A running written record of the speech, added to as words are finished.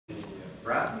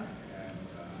Bratton, and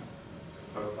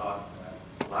postdocs at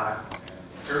Slack and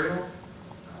Imperial,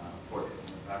 for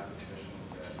faculty positions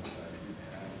at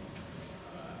UPenn,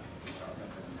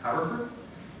 Department in Haverford,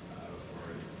 for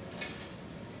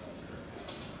professor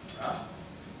at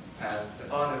and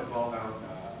Stephon is well known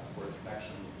for his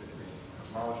connections between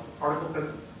cosmological particle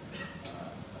physics,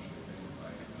 especially things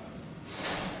like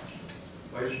connections to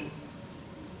inflation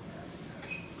and these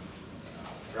connections to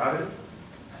gravity.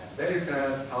 And today he's going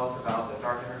to tell us about the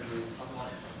dark energy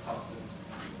cosmological constant in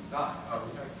the sky. Oh,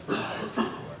 we had skies before.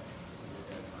 We're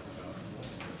going to talk about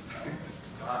the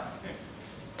sky.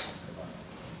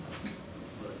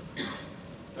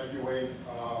 Thank you, Wayne.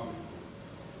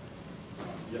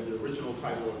 Yeah, the original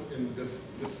title was In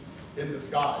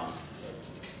Disguise.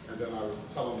 And then I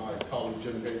was telling my colleague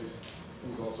Jim Bates,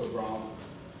 who's also Brown,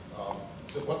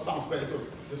 what sounds better,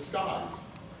 disguise.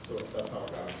 So that's how I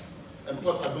got it. And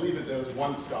plus, I believe that there's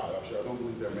one sky, actually. I don't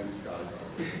believe there are many skies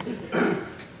out there.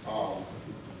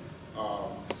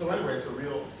 So anyway, it's a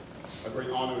great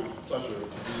honor and pleasure to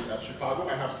be at Chicago.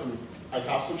 I have some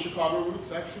Chicago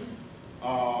roots, actually.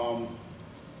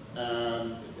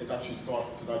 And it actually starts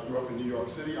because I grew up in New York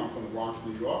City. I'm from the Bronx,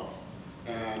 New York.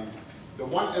 And the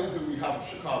one envy we have of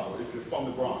Chicago, if you're from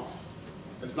the Bronx,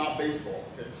 it's not baseball,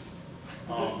 okay?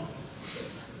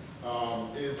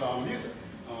 Is music.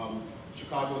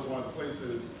 Chicago is one of the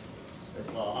places,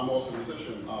 I'm also a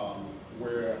musician,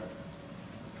 where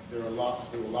there were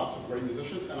lots of great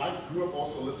musicians. And I grew up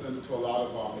also listening to a lot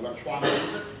of electronic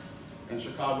music. And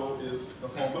Chicago is the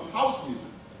home of house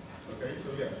music. Okay,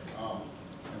 so yeah.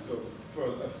 And so for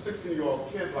a 16-year-old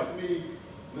kid like me,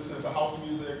 listening to house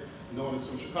music, knowing it's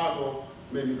from Chicago,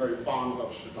 made me very fond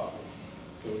of Chicago.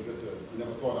 So it was good to, I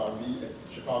never thought I'd be at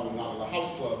Chicago, not in a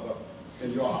house club, but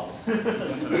in your house.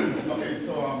 Okay,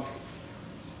 so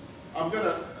I'm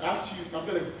gonna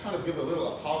kind of give a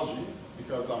little apology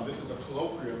because this is a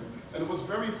colloquium, and it was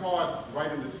very hard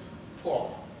writing this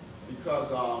talk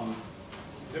because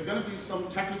there are gonna be some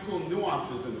technical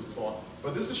nuances in this talk,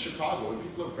 but this is Chicago, and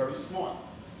people are very smart.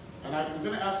 And I'm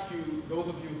going to ask you, those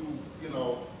of you who,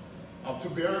 to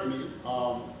bear with me,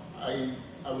 I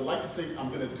would like to think I'm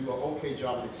going to do an okay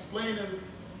job of explaining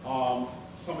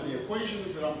some of the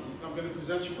equations that I'm going to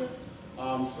present you with.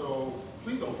 So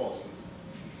please don't fall asleep.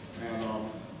 And,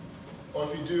 or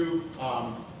if you do,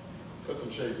 put some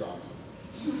shades on.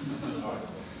 All right.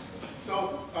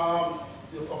 So,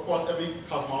 of course, every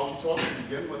cosmology talk should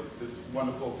begin with this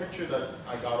wonderful picture that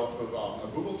I got off of a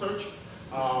Google search.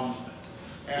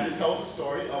 And it tells a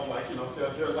story of so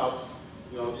here's how,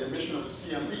 the emission of the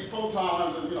CMB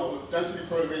photons and, density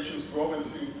perturbations grow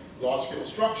into large-scale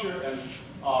structure. And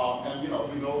we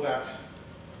know that,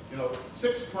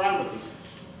 6 parameters.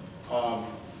 I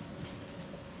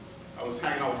was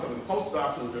hanging out with some of the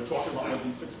postdocs and we were talking about what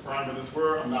these 6 parameters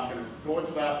were. I'm not going to go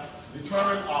into that.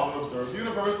 Determine our observed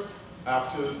universe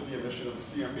after the emission of the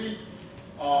CMB.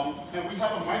 And we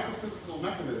have a microphysical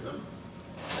mechanism.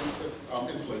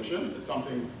 Inflation. It's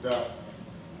something that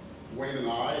Wayne and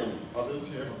I and others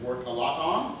here have worked a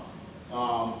lot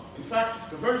on. In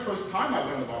fact, the very first time I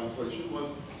learned about inflation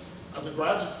was as a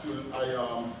graduate student. I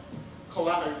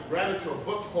ran into a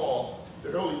book called The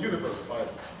Early Universe by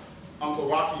Uncle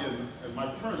Rocky and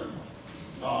Mike Turner.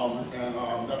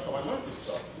 And that's how I learned this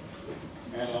stuff.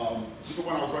 And even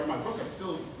when I was writing my book, I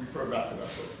still refer back to that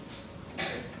book.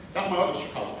 Okay? That's my other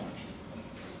Chicago connection.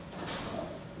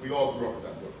 We all grew up with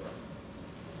that book, right?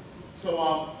 So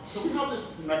we have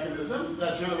this mechanism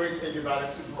that generates adiabatic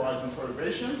superhorizon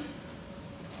perturbations,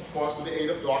 of course with the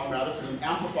aid of dark matter to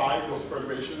amplify those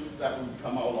perturbations that will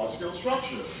become our large-scale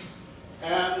structure.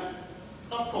 And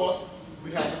of course,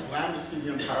 we have this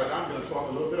Lambda-Cenium paradigm. I'm going to talk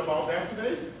a little bit about that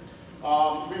today.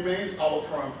 Remains our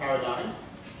current paradigm.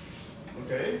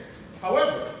 Okay?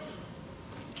 However,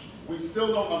 we still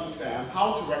don't understand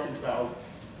how to reconcile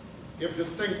if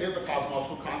this thing is a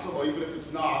cosmological constant, or even if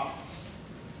it's not,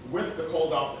 with the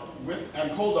cold dark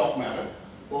matter,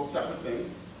 both separate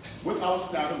things, with our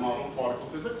standard model of particle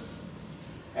physics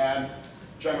and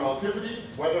general relativity,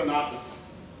 whether or not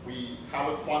we have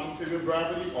a quantum theory of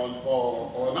gravity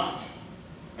or not.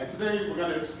 And today we're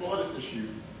going to explore this issue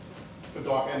for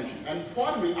dark energy. And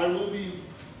pardon me, I'm going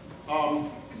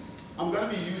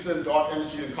to be using dark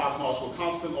energy and cosmological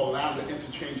constant or lambda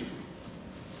interchangeably.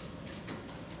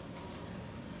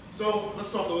 So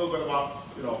let's talk a little bit about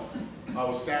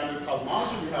our standard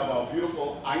cosmology. We have our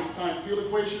beautiful Einstein field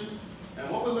equations. And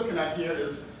what we're looking at here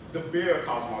is the bare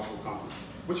cosmological constant,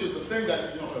 which is a thing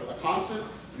that, a constant,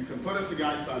 you can put into the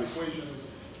Einstein equations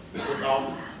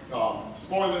without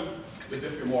spoiling the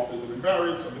diffeomorphism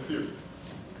invariance of the theory.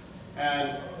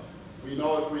 And we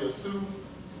know if we assume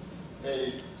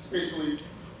a spatially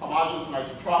homogeneous and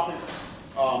isotropic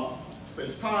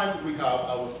space-time. We have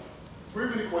our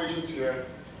Friedmann equations here,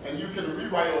 and you can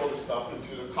rewrite all this stuff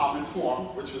into the common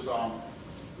form, which is an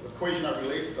equation that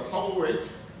relates the Hubble rate,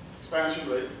 expansion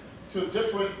rate, to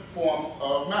different forms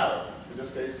of matter. In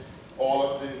this case, all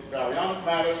of the baryonic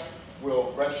matter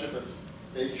will redshift as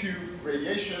AQ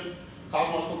radiation,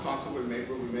 cosmological constant will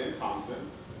remain constant,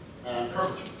 and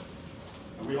curvature.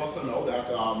 And we also know that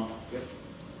if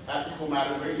at equal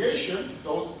matter and radiation,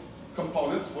 those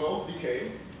components will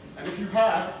decay. And if you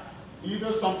had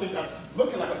either something that's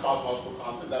looking like a cosmological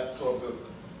constant, that's sort of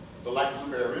the light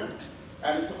blue area,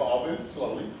 and it's evolving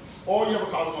slowly, or you have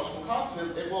a cosmological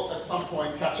constant, it will at some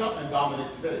point catch up and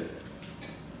dominate today.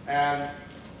 And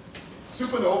the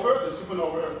supernova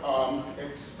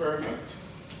experiment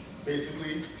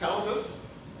basically tells us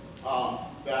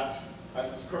that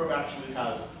as this curve actually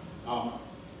has,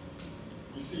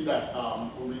 you see that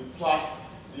when we plot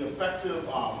the effective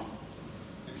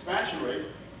expansion rate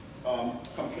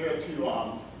compared to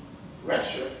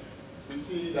redshift, we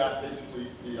see that basically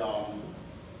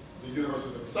the universe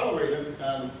is accelerating,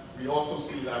 and we also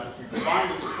see that if we combine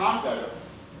this with time data,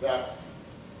 that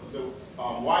the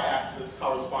y-axis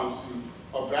corresponds to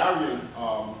a varying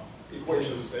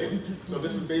equation of state. So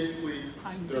this is basically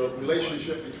the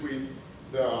relationship between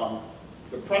the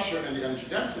pressure and the energy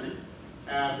density.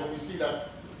 And what we see that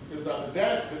is that the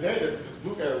data, this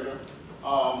blue area,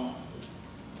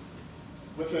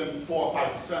 within 4 or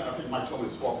 5%, I think my total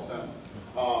is 4%,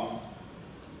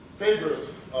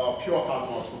 favors pure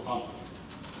cosmological constant.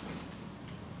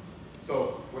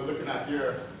 So we're looking at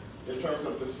here in terms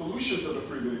of the solutions of the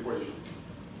Friedmann equation.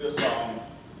 This,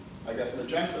 I guess,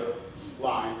 magenta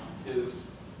line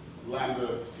is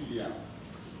lambda CDM,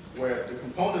 where the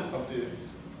component of the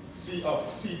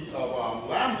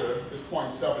lambda is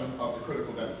 0.7 of the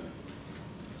critical density.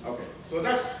 Okay, so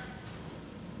that's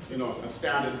a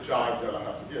standard jive that I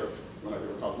have to give when I do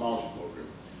a cosmology program.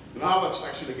 Now let's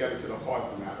actually get into the heart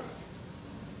of the matter.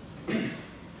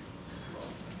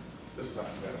 This is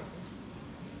actually better.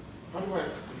 How do I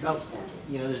use this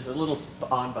pointer? There's a little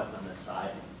on button on this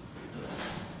side.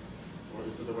 Or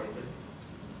is it the right thing?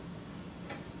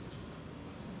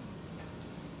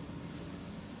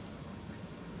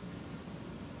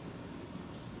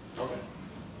 Okay.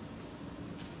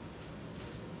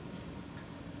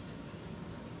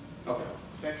 Okay,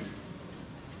 thank you.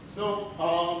 So,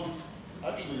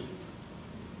 actually,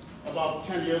 about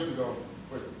 10 years ago,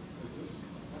 wait, is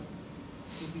this?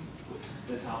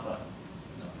 The top button.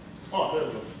 Oh, there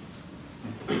it is.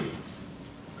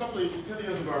 10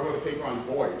 years ago, I wrote a paper on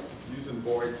voids, using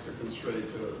voids to constrain,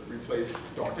 to replace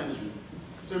dark energy.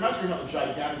 So imagine we have a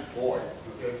gigantic void,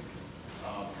 okay?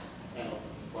 And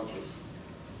a bunch of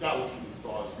galaxies and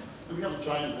stars. And we have a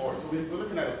giant void. So we're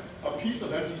looking at a piece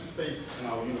of empty space in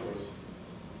our universe.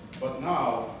 But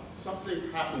now,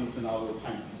 something happens in our little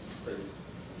tiny piece of space.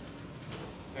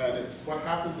 And it's what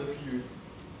happens if you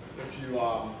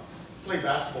play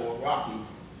basketball with Rocky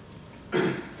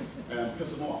and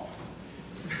piss him off.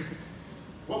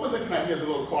 What we're looking at here is a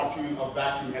little cartoon of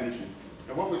vacuum energy.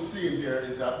 And what we're seeing here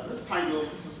is that this tiny little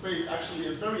piece of space actually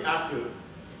is very active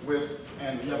with,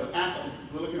 and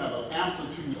we're looking at an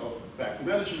amplitude of vacuum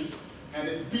energy, and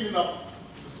it's beating up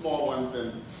the small ones,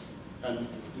 and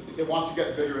it wants to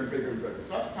get bigger and bigger and bigger.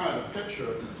 So that's kind of the picture,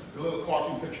 the little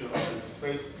cartoon picture of empty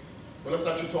space. But let's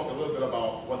actually talk a little bit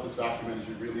about what this vacuum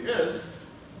energy really is.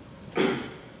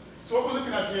 So what we're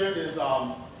looking at here is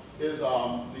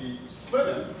the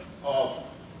splitting of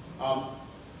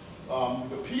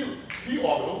the p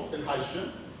orbitals in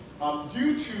hydrogen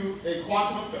due to a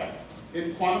quantum effect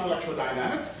in quantum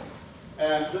electrodynamics.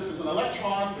 And this is an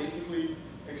electron basically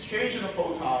exchanging a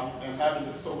photon and having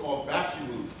this so-called vacuum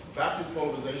loop, vacuum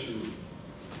polarization loop.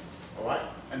 All right?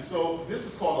 And so this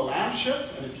is called a Lamb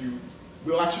shift, and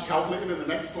we'll actually calculate it in the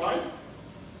next slide,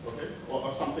 okay,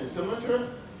 or something similar to it.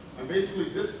 And basically,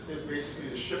 this is basically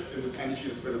the shift in this energy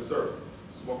that's been observed.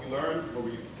 This is what we learned when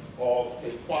we all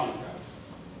take quantum mechanics,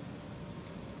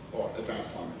 or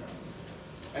advanced quantum mechanics.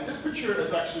 And this picture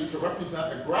is actually to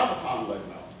represent a graviton leg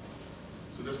now.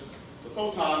 So this is a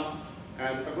photon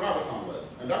and a graviton leg,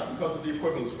 and that's because of the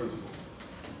equivalence principle.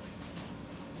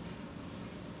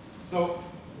 So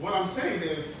what I'm saying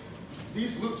is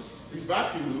these loops, these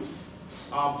vacuum loops,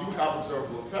 do have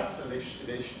observable effects, and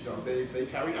they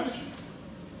carry energy.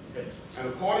 Okay? And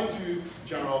according to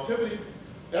general relativity,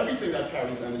 everything that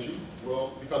carries energy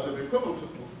will, because of the equivalence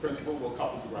principle, will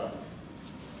couple to gravity.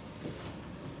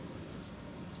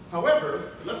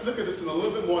 However, let's look at this in a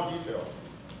little bit more detail.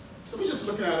 So we're just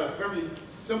looking at a very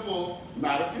simple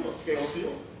matter field, a scale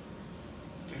field.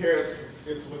 Here it's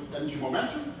it's with energy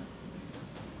momentum.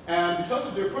 And because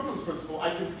of the equivalence principle, I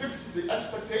can fix the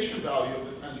expectation value of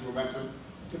this energy momentum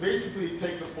to basically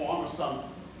take the form of some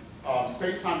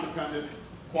space-time dependent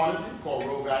quantity called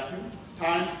rho vacuum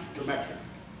times the metric.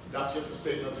 That's just a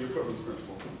statement of the equivalence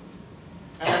principle.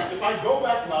 And if I go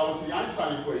back now into the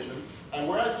Einstein equation, and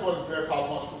where I saw this bare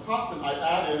cosmological constant, I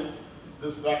add in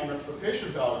this vacuum expectation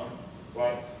value,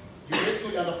 right? You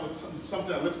basically end up with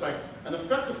something that looks like an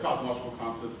effective cosmological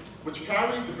constant, which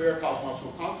carries the bare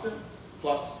cosmological constant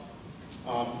plus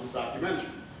this vacuum energy.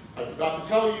 I forgot to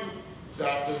tell you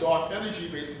that the dark energy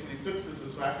basically fixes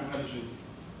this vacuum energy,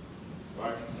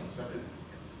 right? 1 second.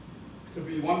 To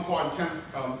be 1 part in 10,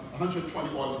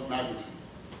 120 orders of magnitude.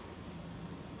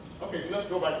 Okay, so let's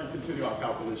go back and continue our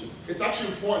calculation. It's actually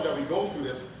important that we go through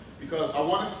this because I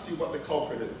want us to see what the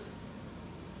culprit is.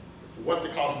 What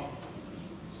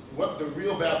the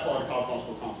real bad part of the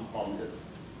cosmological constant problem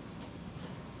is.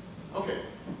 Okay,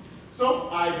 so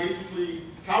I basically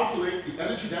calculate the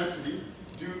energy density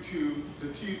due to the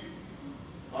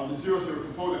the 0,0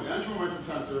 component of the energy momentum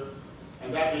tensor,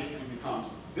 and that basically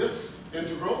becomes this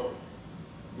integral,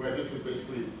 where this is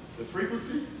basically the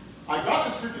frequency. I got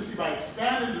this frequency by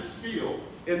expanding this field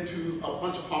into a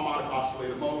bunch of harmonic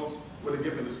oscillator modes with a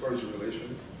given dispersion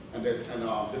relation, and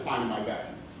defining my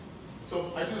vacuum.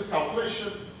 So I do this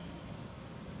calculation,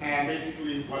 and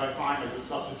basically what I find, I just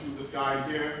substitute this guy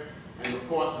in here, and of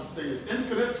course this thing is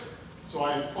infinite, so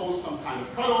I impose some kind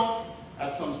of cutoff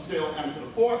at some scale m to the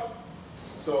 4th.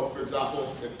 So for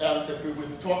example, if we were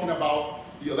talking about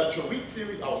the electroweak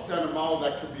theory, our standard model,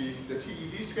 that could be the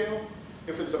TeV scale.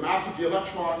 If it's the mass of the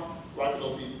electron, right,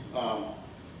 it'll be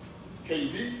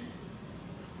keV.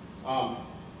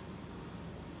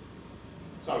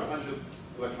 Sorry, 100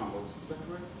 electron volts. Is that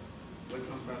correct?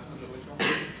 Electrons mass 100 electron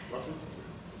volts, roughly?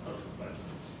 Okay.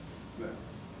 Yeah.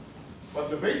 But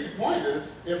the basic point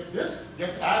is, if this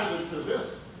gets added into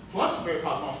this, plus the bare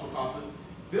cosmological constant,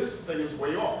 this thing is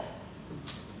way off.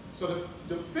 So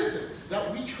the physics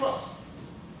that we trust,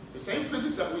 the same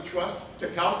physics that we trust to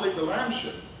calculate the Lamb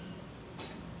shift,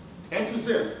 enters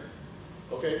in,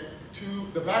 okay, to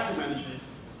the vacuum energy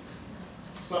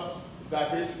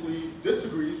that basically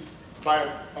disagrees by a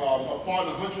part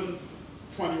of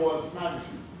 120 orders of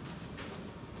magnitude.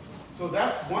 So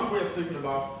that's one way of thinking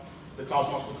about the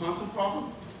cosmological constant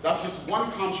problem. That's just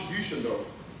one contribution, though,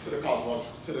 to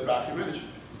the vacuum energy.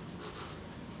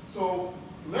 So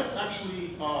let's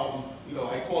actually,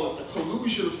 I call this a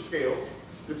collusion of scales.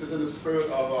 This is in the spirit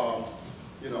of,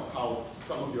 how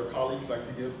some of your colleagues like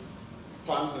to give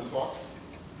puns and talks.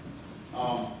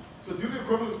 So due to the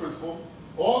equivalence principle,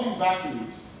 all these vacuum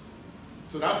loops,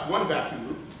 so that's one vacuum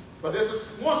loop, but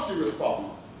there's a more serious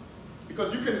problem.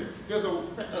 Because there's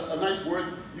a nice word,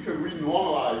 you can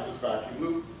renormalize this vacuum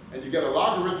loop, and you get a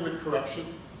logarithmic correction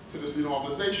to this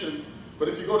renormalization. But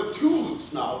if you go to 2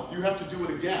 loops now, you have to do it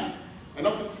again, and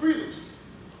up to 3 loops.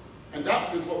 And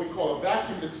that is what we call a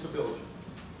vacuum instability.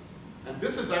 And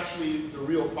this is actually the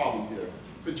real problem here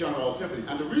for general relativity.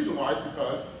 And the reason why is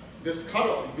because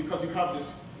you have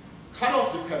this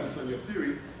cutoff dependence on your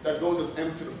theory that goes as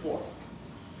m to the 4th,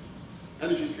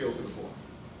 energy scale to the 4th.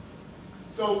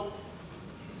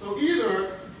 So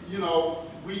either,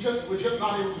 we're just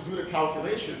not able to do the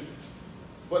calculation,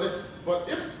 but if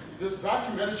this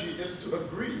vacuum energy is to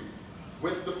agree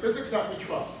with the physics that we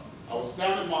trust, our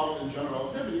standard model in general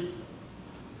relativity,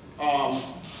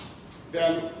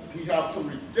 then we have some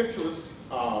ridiculous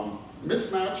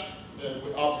mismatch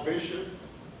with observation,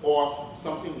 or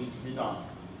something needs to be done.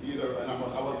 Either, and I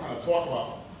want to kind of talk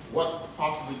about what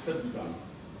possibly could be done.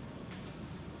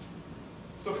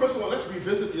 So first of all, let's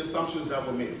revisit the assumptions that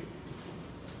were made.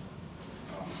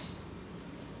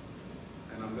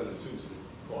 And I'm going to assume some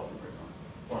coffee right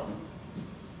now. Pardon me.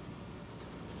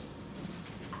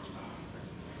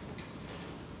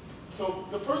 So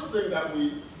the first thing that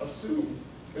we assume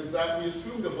is that we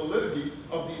assume the validity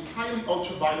of these highly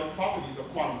ultraviolet properties of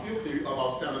quantum field theory of our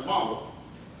standard model,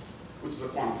 which is a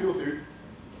quantum field theory.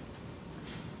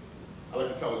 I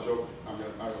like to tell a joke.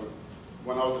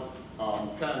 When I was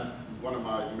at Penn, one of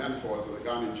my mentors was a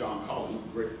guy named John Collins, a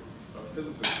great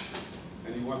physicist,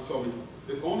 and he once told me,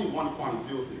 there's only one quantum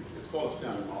field theory. It's called a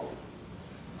standard model.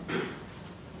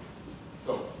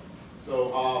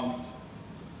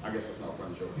 I guess that's not a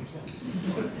funny joke.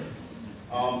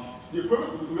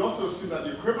 We also assume that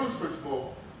the equivalence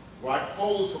principle, right,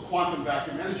 holds for quantum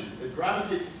vacuum energy. It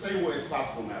gravitates the same way as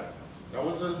classical matter. That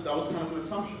was kind of an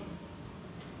assumption.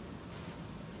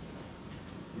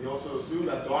 We also assume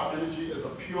that dark energy is a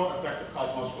pure effective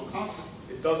cosmological constant.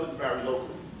 It doesn't vary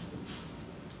locally.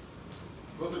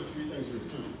 Those are the 3 things we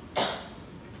assume.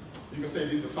 you can say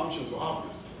these assumptions were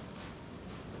obvious.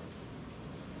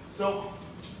 So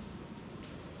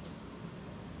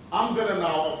I'm going to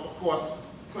now, of course,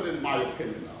 put in my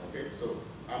opinion now, okay? So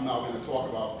I'm now going to talk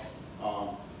about,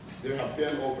 there have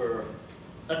been over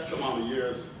X amount of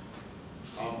years.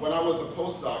 When I was a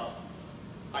postdoc,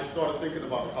 I started thinking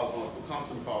about the cosmological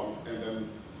constant problem, and then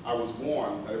I was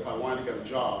warned that if I wanted to get a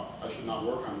job, I should not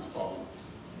work on this problem.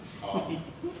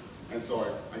 And so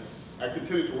I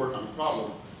continued to work on the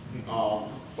problem.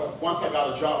 But once I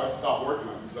got a job, I stopped working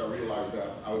on it because I realized that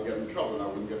I would get in trouble and I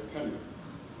wouldn't get tenure.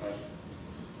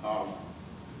 Right?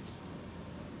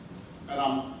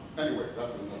 Anyway,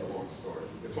 that's another long story.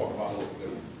 We can talk about it a little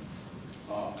bit.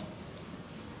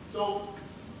 So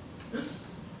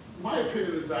my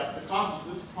opinion is that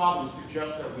this problem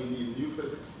suggests that we need new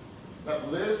physics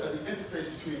that lives at the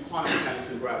interface between quantum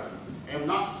mechanics and gravity. And I'm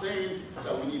not saying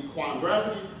that we need quantum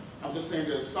gravity. I'm just saying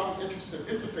there's some interesting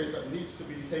interface that needs to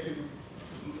be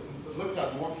looked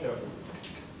at more carefully.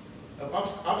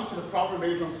 Obviously, the problem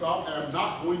remains unsolved, and I'm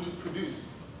not going to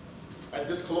produce at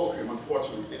this colloquium,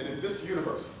 unfortunately, and in this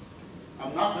universe,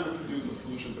 I'm not going to produce a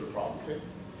solution to the problem, okay?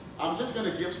 I'm just going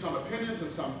to give some opinions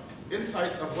and some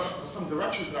insights of some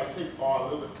directions that I think are a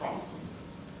little bit promising.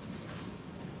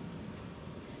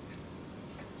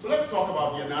 So let's talk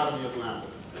about the anatomy of lambda.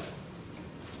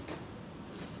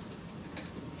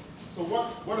 So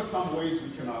what are some ways we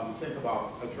can think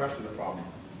about addressing the problem?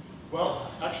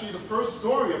 Well, actually, the first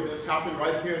story of this happened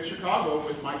right here in Chicago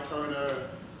with Mike Turner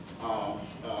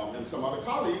and some other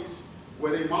colleagues,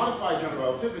 where they modified general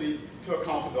relativity to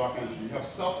account for dark energy. You have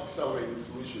self-accelerating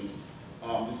solutions,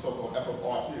 these so-called F of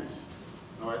R theories.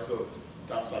 All right, so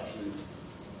that's actually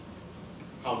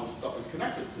how this stuff is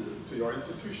connected to your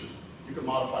institution. You can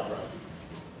modify gravity.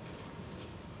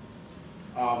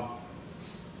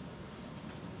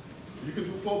 You can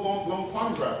do full-blown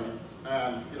quantum gravity,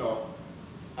 and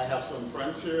I have some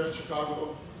friends here in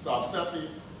Chicago, Sav Sethi,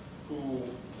 who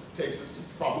takes this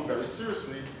problem very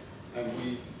seriously, and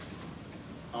we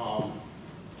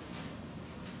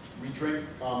drink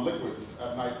liquids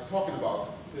at night talking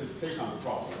about his take on the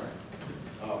problem,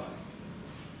 right?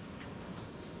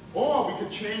 Or we could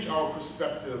change our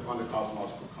perspective on the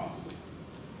cosmological constant.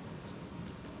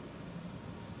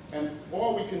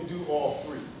 Or we can do all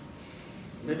three.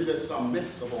 Maybe there's some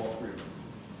mix of all three of them.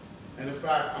 And in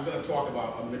fact, I'm going to talk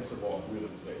about a mix of all three of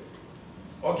them today.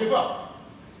 Or give up.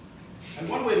 And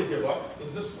one way to give up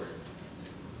is this way.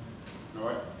 All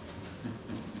right?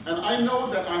 And I know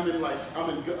that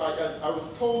I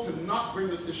was told to not bring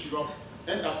this issue up,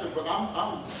 and I said, but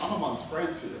I'm amongst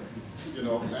friends here,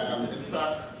 and in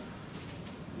fact,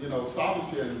 Sav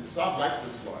is here, and Sav likes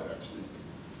this slide, actually.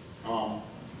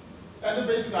 And the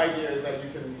basic idea is that you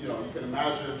can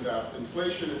imagine that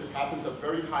inflation, if it happens at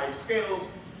very high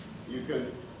scales, you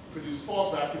can produce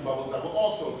false vacuum bubbles that will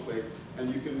also inflate.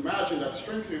 And you can imagine that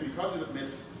string theory, because it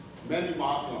admits many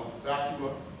vacua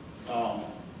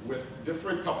with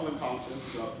different coupling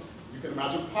constants, you can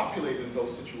imagine populating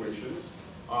those situations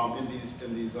in these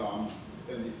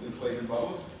inflating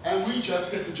bubbles. And we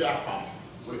just hit the jackpot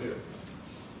with it.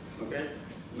 Okay?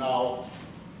 Now,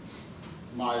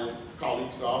 my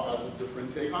colleague Sav has a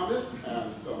different take on this,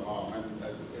 and so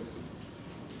it's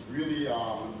really,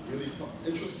 really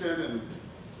interesting and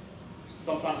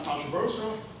sometimes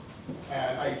controversial.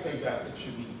 And I think that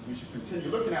we should continue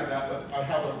looking at that. But I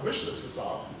have a wish list for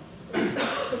Sav,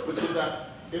 which is that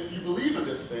if you believe in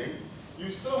this thing, you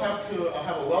still have to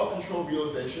have a well-controlled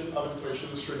realization of inflation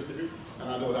and string theory. And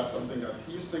I know that's something that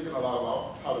he's thinking a lot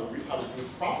about, how to do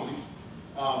it properly.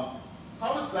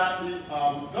 How exactly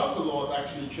does the laws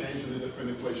actually change in the different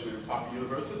inflationary pocket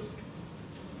universes?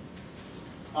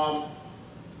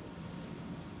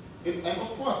 And of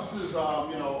course, this is,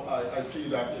 I see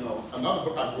that, another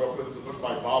book I grew up with is a book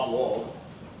by Bob Wald,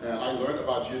 and I learned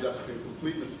about geodesic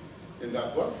incompleteness in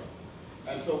that book.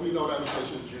 And so we know that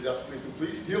inflation is geodesically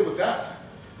incomplete. Deal with that.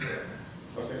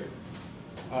 Okay.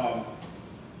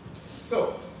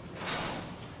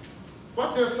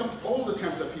 But there's some old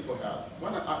attempts that people have.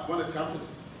 One attempt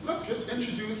is, look, just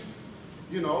introduce,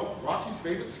 Rocky's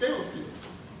favorite scalar field.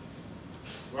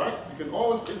 Right? You can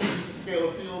always introduce a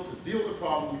scalar field to deal with the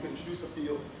problem. You can introduce a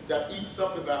field that eats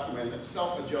up the vacuum and it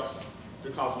self-adjusts the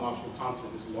cosmological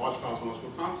constant. It's a large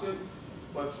cosmological constant.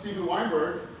 But Steven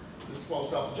Weinberg, this is called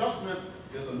self-adjustment.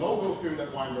 There's a no-go theory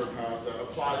that Weinberg has that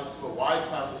applies to a wide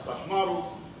class of such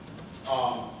models.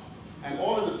 And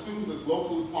all it assumes is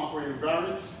local Poincare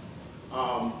invariance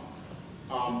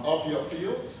of your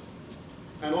fields.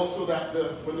 And also that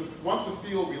once the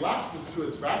field relaxes to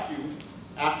its vacuum,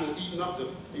 after eating up the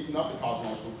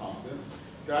cosmological constant,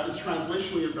 that is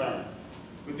translationally invariant.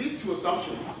 With these two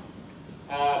assumptions,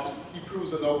 he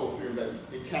proves a no-go theorem that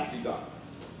it can't be done.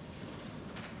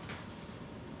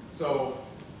 So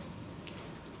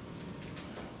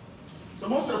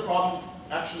most of the problem,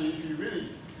 actually, if you really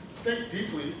think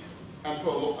deeply and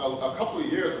for a couple of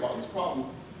years about this problem,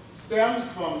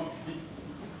 stems from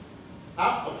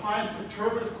applying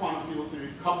perturbative quantum field theory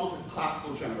coupled to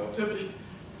classical general relativity.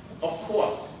 Of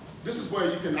course, this is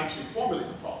where you can actually formulate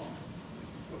the problem,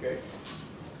 okay?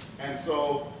 And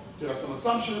so there are some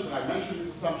assumptions, and I mentioned these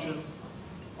assumptions.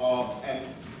 And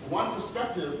one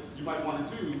perspective you might want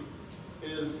to do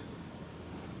is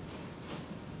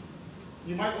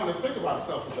you might want to think about a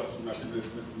self-adjustment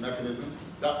mechanism,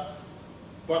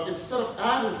 but instead of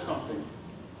adding something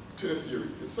to the theory,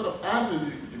 instead of adding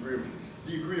a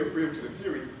degree of freedom to the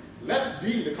theory, let it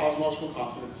be the cosmological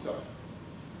constant itself.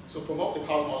 So promote the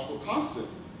cosmological constant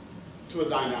to a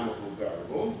dynamical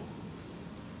variable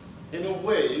in a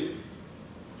way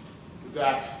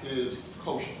that is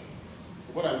kosher.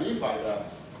 What I mean by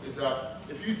that is that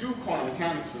if you do quantum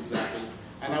mechanics, for example,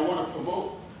 and I want to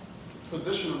promote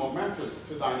position and momentum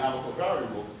to dynamical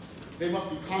variable, they must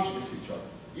be conjugate to each other,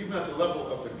 even at the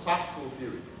level of the classical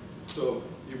theory. So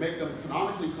you make them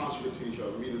canonically conjugate to each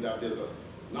other, meaning that there's a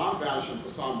non-vanishing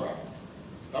Poisson bracket.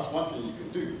 That's one thing you can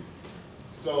do.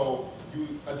 So you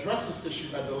address this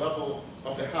issue at the level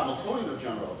of the Hamiltonian of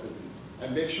general relativity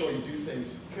and make sure you do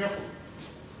things carefully.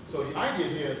 So the idea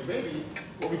here is maybe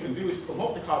what we can do is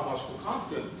promote the cosmological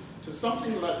constant to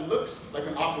something that looks like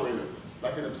an operator,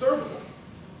 like an observable.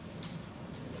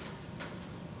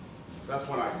 That's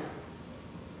one idea.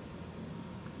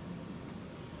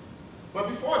 But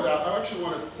before that, I actually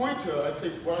want to point to, I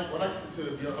think, what I consider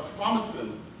to be a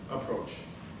promising approach.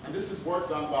 And this is work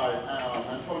done by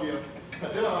Antonia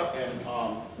Padilla and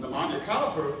Nemanja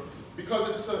Kaliper,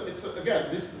 because again,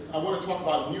 I want to talk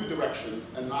about new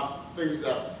directions and not things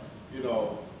that,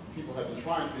 people have been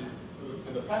trying for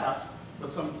in the past, but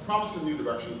some promising new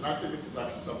directions. And I think this is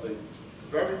actually something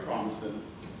very promising.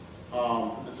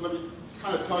 And so let me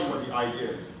kind of tell you what the idea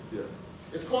is here.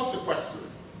 It's called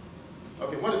sequestering.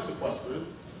 Okay, what is sequestering?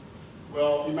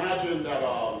 Well, imagine that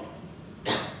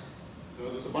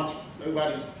there's a bunch,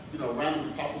 everybody's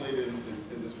randomly populated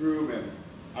in this room, and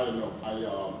I don't know,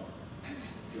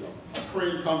 a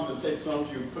crane comes and takes some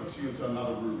of you and puts you into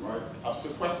another room, right? I've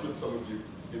sequestered some of you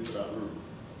into that room.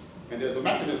 And there's a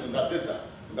mechanism that did that,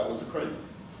 and that was a crane.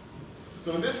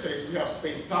 So in this case, we have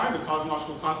space-time. The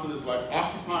cosmological constant is like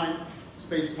occupying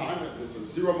space-time. It's a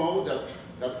zero mode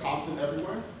that's constant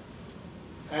everywhere.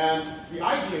 And the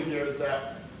idea here is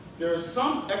that there's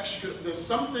something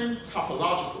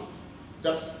topological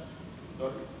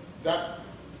that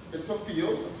it's a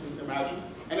field, let's imagine,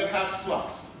 and it has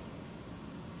flux.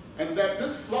 And that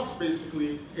this flux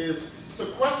basically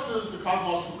sequesters the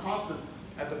cosmological constant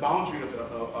at the boundary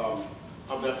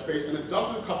of that space, and it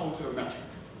doesn't couple to the metric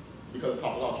because it's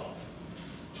topological.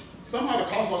 Somehow the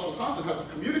cosmological constant has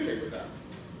to communicate with that.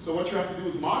 So what you have to do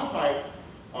is modify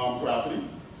gravity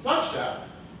such that,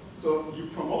 so you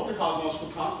promote the cosmological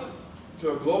constant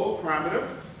to a global parameter.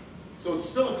 So it's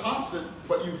still a constant,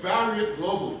 but you vary it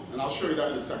globally, and I'll show you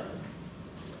that in a second.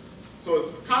 So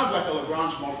it's kind of like a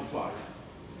Lagrange multiplier,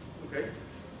 okay?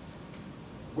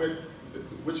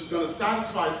 Which is going to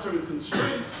satisfy certain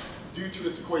constraints due to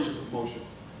its equations of motion.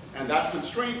 And that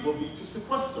constraint will be to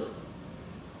sequester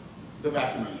the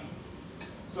vacuum energy.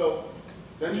 So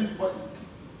then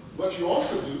what you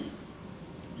also do,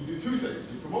 you do two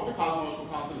things. You promote the cosmological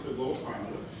constant to a global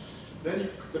parameter.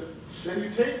 Then you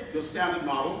take your standard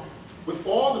model with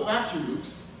all the vacuum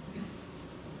loops,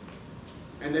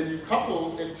 and then you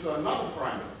couple it to another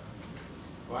parameter.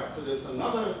 Right? So there's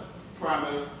another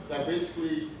parameter that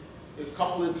basically is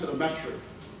coupling to the metric,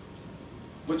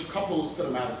 which couples to the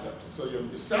matter sector. So your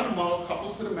standard model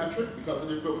couples to the metric because of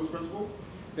the equivalence principle.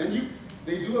 Then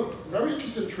they do a very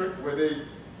interesting trick where they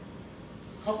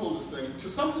couple this thing to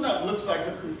something that looks like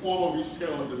a conformal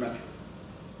rescaling of the metric.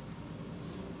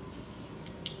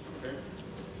 Okay?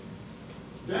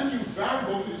 Then you vary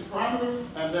both of these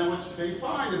parameters, and then what they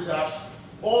find is that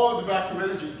all the vacuum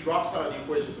energy drops out of the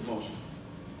equations of motion.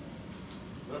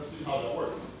 Let's see how that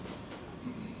works.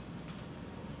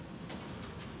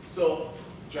 So,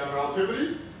 general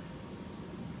relativity,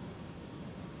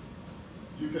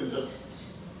 you can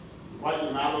just write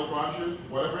your matter Lagrangian,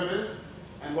 whatever it is,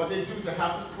 and what they do is they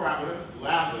have this parameter,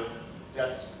 lambda,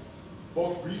 that's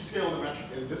both rescale the metric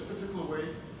in this particular way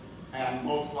and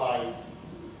multiplies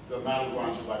the matter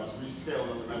Lagrangian by this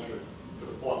rescaling of the metric to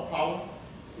the fourth power.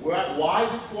 Why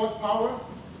this fourth power?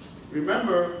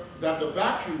 Remember that the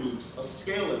vacuum loops are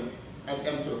scaling as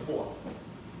m to the fourth.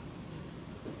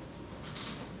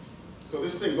 So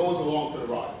this thing goes along for the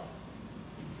ride.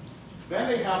 Then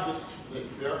they have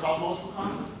their cosmological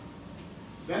constant.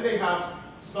 Then they have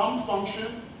some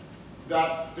function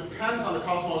that depends on the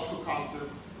cosmological constant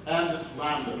and this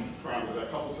lambda parameter that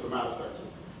couples to the matter sector.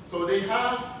 So they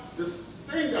have this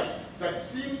thing that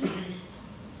seems to be,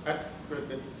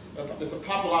 it's a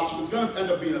topological, it's going to end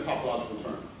up being a topological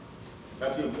term.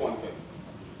 That's the important thing.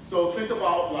 So think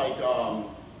about like,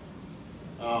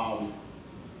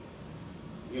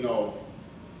 you know,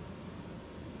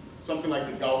 something like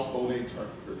the Gauss-Bonnet term,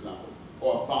 for example,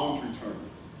 or a boundary term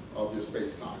of your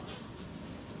space-time.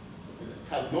 It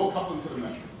has no coupling to the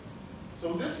metric.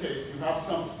 So in this case, you have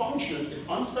some function, it's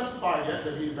unspecified yet,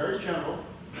 they're being very general,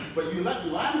 but you let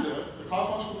lambda, the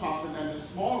cosmological constant, and this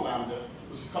small lambda,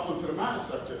 which is coupled to the matter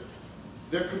sector,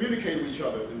 they're communicating with each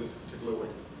other in this particular way.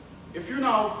 If you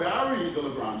now vary the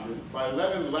Lagrangian by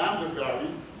letting lambda vary,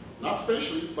 not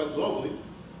spatially, but globally,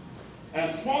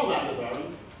 and small lambda vary,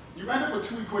 you end up with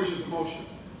two equations of motion.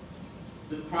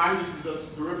 The prime, this is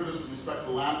the derivatives with respect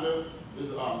to lambda.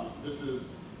 This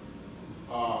is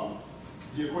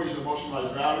the equation of motion by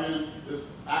varying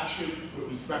this action with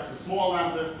respect to small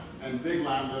lambda and big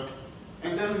lambda.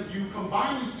 And then you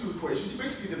combine these two equations, you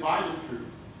basically divide them through.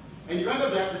 And you end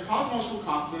up that the cosmological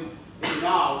constant is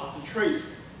now the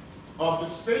trace of the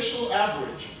spatial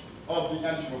average of the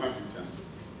energy momentum tensor.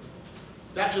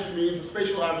 That just means the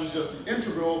spatial average is just the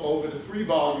integral over the 3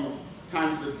 volume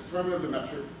times the determinant of the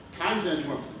metric times the energy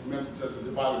momentum tensor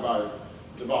divided by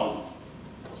the volume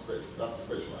of space. That's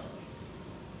the spatial average.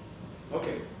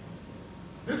 Okay.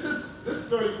 This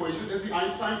third equation is the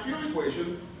Einstein field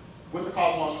equations with the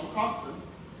cosmological constant,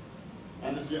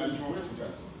 and this is the energy momentum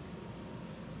tensor.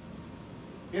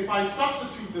 If I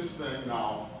substitute this thing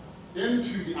now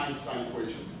into the Einstein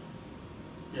equation,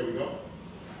 here we go.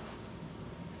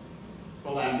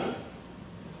 For lambda,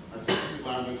 I substitute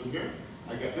lambda into here,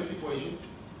 I get this equation.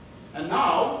 And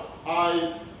now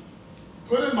I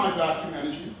put in my vacuum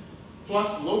energy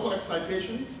plus local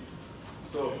excitations,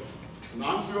 so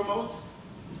non-zero modes.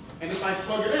 And if I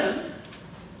plug it in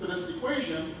to this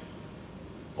equation,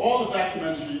 all the vacuum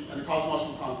energy and the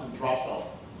cosmological constant drops out.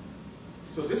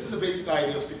 So this is the basic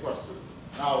idea of sequester.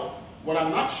 Now, what I'm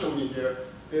not showing you here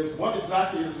is what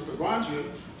exactly is this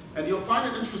Lagrangian, and you'll find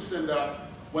it interesting that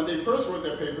when they first wrote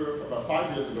their paper about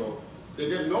 5 years ago, they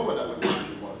didn't know what that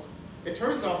Lagrangian was. It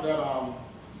turns out that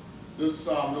the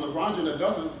Lagrangian that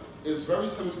does it is very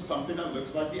similar to something that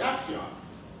looks like the axion.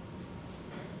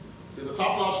 There's a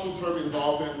topological term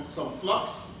involving some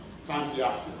flux times the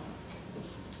axion.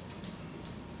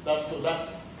 So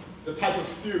that's the type of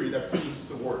theory that seems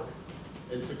to work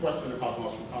in sequestering the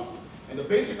cosmological constant. And the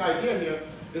basic idea here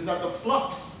is that the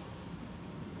flux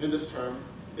in this term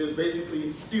is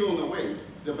basically stealing away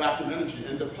the vacuum energy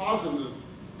and depositing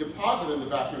the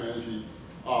vacuum energy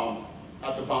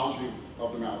at the boundary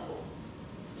of the manifold.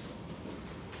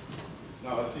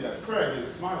 Now I see that Craig is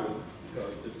smiling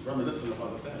because it's reminiscent of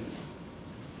other things.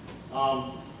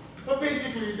 But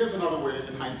basically, there's another way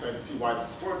in hindsight to see why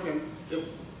this is working. If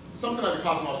something like the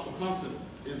cosmological constant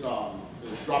is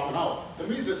dropping out, that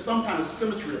means there's some kind of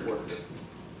symmetry at work here.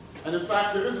 And in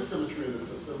fact, there is a symmetry in the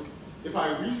system. If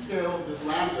I rescale this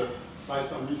lambda by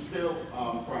some rescale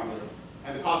parameter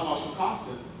and the cosmological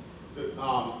constant,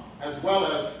 as well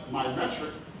as my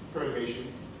metric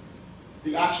perturbations,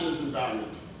 the action is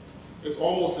invariant. It's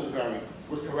almost invariant.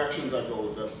 With corrections that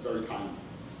goes, that's very tiny.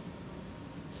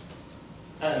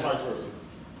 And vice versa.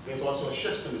 There's also a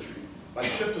shift symmetry. By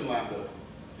shifting lambda,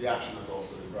 the action is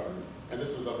also invariant. And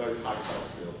this is a very high type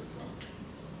scale, for example.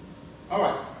 All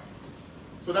right.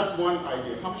 So that's one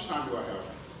idea. How much time do I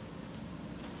have?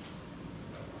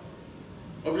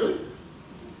 Oh, really?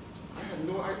 I had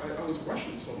no, I was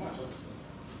rushing so much.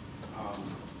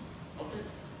 Okay.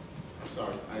 I'm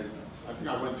sorry. I think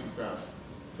I went too fast.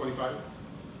 25?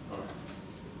 All right.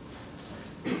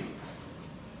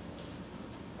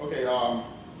 Okay,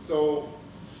 so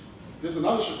there's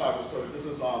another Chicago story. This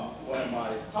is one of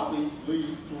my colleagues,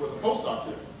 Lee, who was a postdoc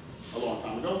here a long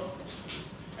time ago.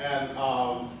 And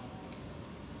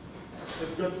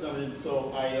it's good,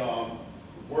 so I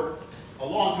worked a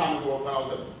long time ago when I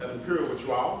was at Imperial with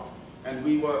Joao, and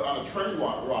we were on a train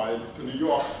ride to New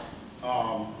York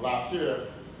last year,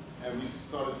 and we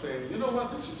started saying, you know what,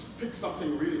 let's just pick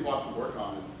something really hard to work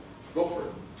on and go for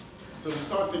it. So we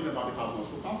started thinking about the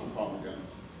cosmological constant problem again.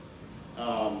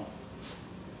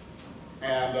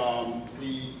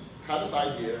 We had this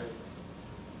idea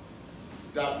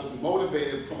that was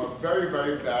motivated from a very,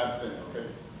 very bad thing, okay?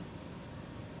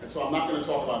 And so I'm not going to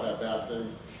talk about that bad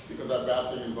thing, because that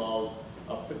bad thing involves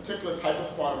a particular type of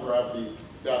quantum gravity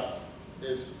that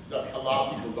a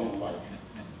lot of people don't like,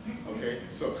 okay?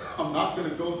 So I'm not going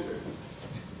to go there,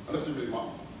 unless you really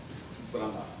want me to, but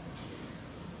I'm not.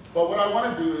 But what I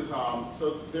want to do is,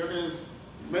 so there is,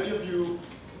 many of you,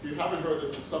 if you haven't heard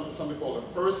this, is something called a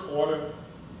first order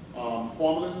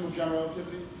formalism of general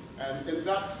relativity. And in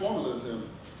that formalism,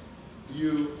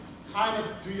 you kind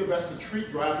of do your best to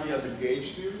treat gravity as a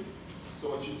gauge theory. So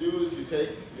what you do is you take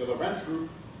your Lorentz group,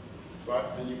 right,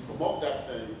 and you promote that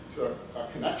thing to a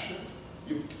connection.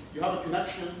 You have a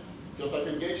connection, just like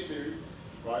in gauge theory,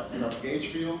 right? You have a gauge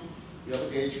field. You have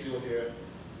a gauge field here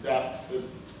that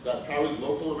carries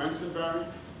local Lorentz invariant,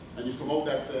 and you promote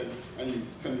that thing, and you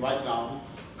can write down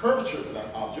curvature for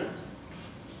that object.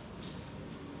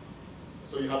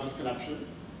 So you have this connection.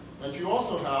 And you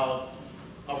also have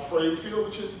a frame field,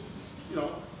 which is,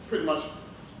 pretty much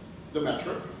the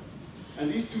metric.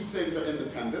 And these two things are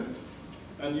independent.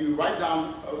 And you write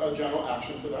down a general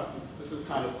action for that. This is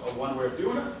kind of one way of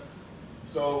doing it.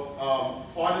 So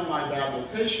pardon my bad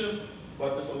notation,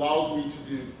 but this allows me to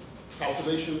do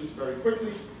calculations very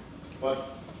quickly. But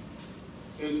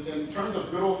in terms of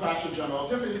good old-fashioned general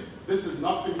relativity, this is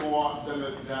nothing more than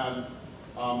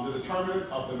the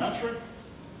determinant of the metric.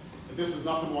 This is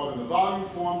nothing more than the volume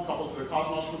form coupled to the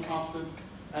cosmological constant.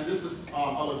 And this is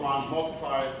a Lagrange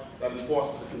multiplier that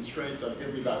enforces the constraints that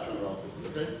give me that general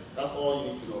relativity. Okay? That's all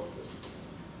you need to know for this.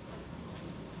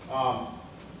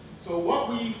 So what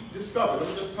we discovered, let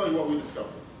me just tell you what we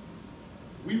discovered.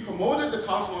 We promoted the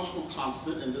cosmological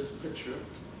constant in this picture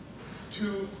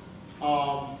to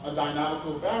a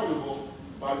dynamical variable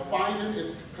by finding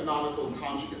its canonical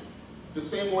conjugate. The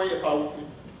same way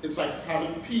it's like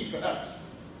having P for X.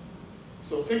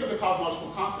 So think of the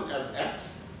cosmological constant as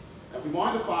X, and we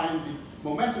want to find the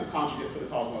momentum conjugate for the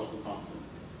cosmological constant.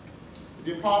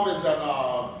 The problem is that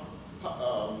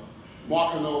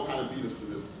Mark Hanaud kind of beat us to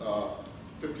this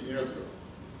 15 years ago.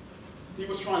 He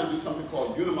was trying to do something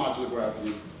called unimodular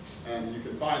gravity, and you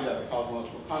can find that the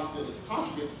cosmological constant is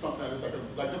conjugate to something that's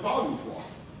like the volume form.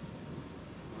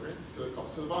 Okay? Because it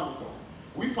comes to the volume form.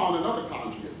 We found another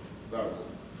conjugate variable.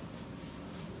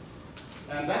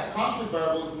 And that conjugate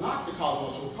variable is not the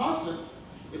cosmological constant,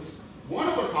 it's one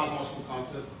over the cosmological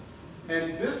constant.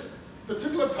 And this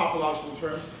particular topological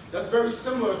term, that's very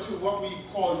similar to what we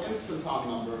call an instanton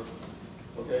number,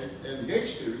 okay, in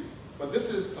gauge theories. But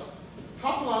this is a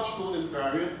topological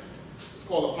invariant. It's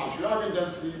called a Pontryagin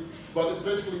density, but it's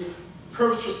basically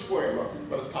curvature squared, roughly,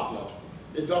 but it's topological.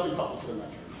 It doesn't couple to the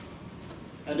metric.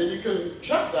 And then you can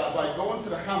check that by going to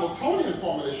the Hamiltonian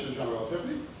formulation of general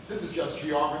relativity. This is just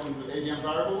geometry with ADM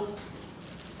variables.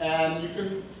 And you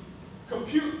can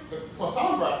compute the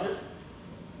Poisson bracket.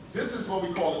 This is what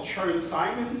we call a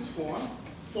Chern-Simons form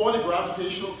for the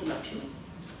gravitational connection.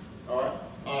 All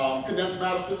right. Condensed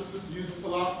matter physicists use this a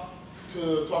lot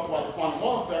to talk about the quantum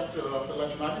Hall effect for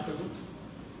electromagnetism.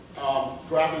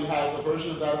 Gravity has a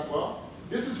version of that as well.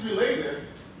 This is related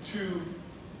to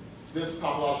this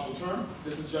topological term.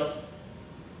 This is just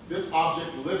this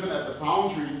object living at the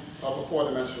boundary of a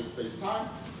four-dimensional space-time.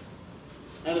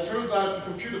 And it turns out if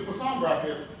you compute the Poisson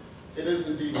bracket, it is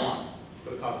indeed 1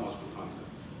 for the cosmological constant.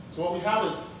 So what we have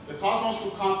is the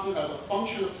cosmological constant as a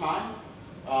function of time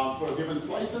for a given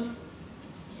slicing.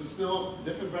 This is still a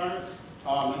different variant.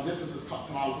 And this is its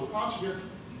canonical conjugate.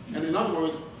 And in other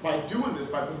words, by doing this,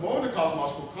 by promoting the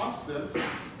cosmological constant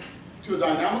to a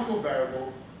dynamical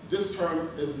variable, this term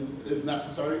is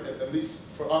necessary, at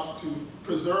least for us to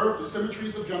preserve the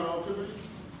symmetries of general relativity.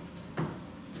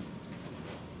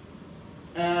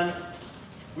 And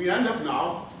we end up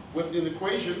now with an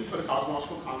equation for the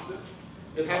cosmological constant.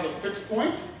 It has a fixed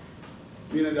point,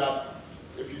 meaning that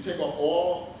if you take off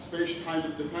all space-time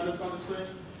dependence on this thing,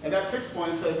 and that fixed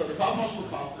point says that the cosmological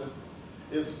constant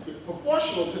is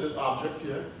proportional to this object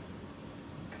here,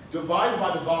 divided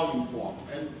by the volume form.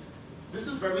 And this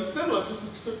is very similar to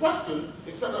sequestration,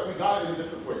 except that we got it in a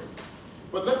different way.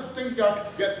 But let things get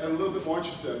a little bit more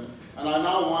interesting, and I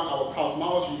now want our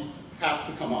cosmology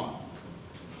hats to come on.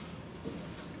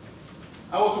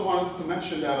 I also wanted to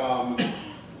mention that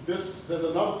there's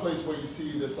another place where you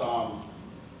see this,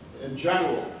 in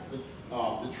general,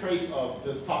 the trace of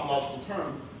this topological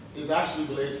term is actually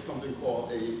related to something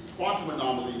called a quantum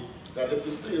anomaly, that if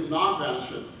this thing is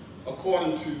non-vanishing,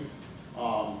 according to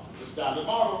the standard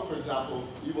model, for example,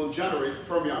 you will generate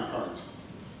fermion currents.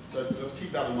 So let's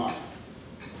keep that in mind.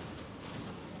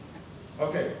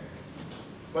 Okay,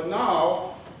 but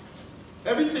now,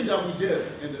 everything that we did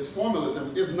in this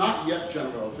formalism is not yet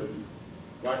general relativity,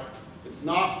 right? It's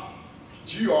not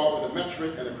GR with a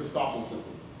metric and a Christoffel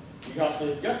symbol. You have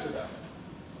to get to that.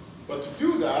 But to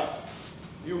do that,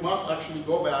 you must actually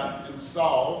go back and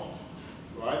solve,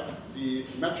 right, the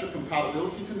metric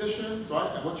compatibility conditions,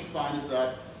 right? And what you find is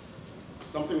that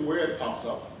something weird pops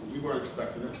up. We weren't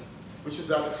expecting it, which is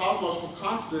that the cosmological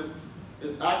constant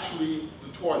is actually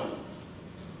the torsion.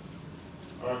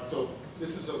 All right, so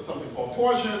this is something called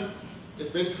torsion. It's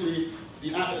basically,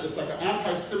 it's like an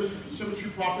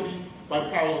anti-symmetry property by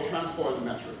parallel transport in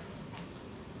the metric.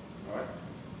 All right?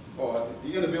 Or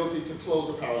the inability to close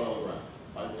a parallelogram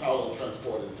by parallel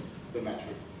transport in the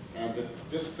metric. And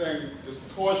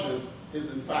this torsion,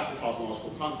 is in fact a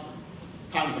cosmological constant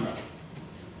times the metric.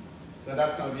 Now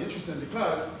that's going to be interesting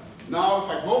because now if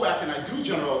I go back and I do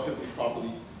general relativity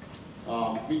properly,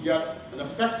 we get an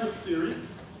effective theory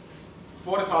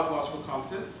for the cosmological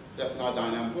constant that's not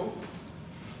dynamical.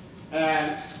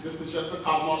 And this is just a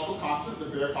cosmological constant, the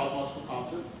bare cosmological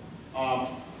constant. I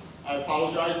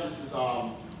apologize,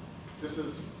 this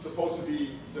is supposed to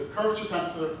be the curvature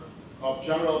tensor of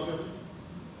general relativity.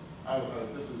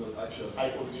 This is actually a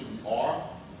typo, this should be R.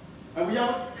 And we have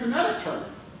a kinetic term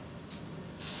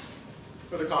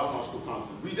for the cosmological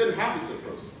constant. We didn't have this at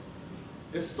first.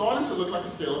 It's starting to look like a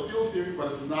scalar field theory, but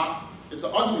it's not. It's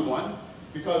an ugly one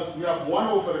because we have 1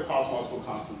 over the cosmological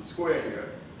constant square here.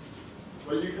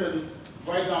 But you can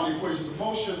write down the equations of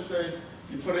motion, say,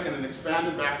 you put it in an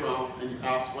expanded background, and you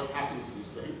ask what happens to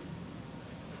this thing.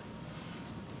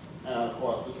 And of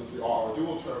course, this is the R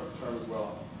dual term as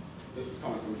well. This is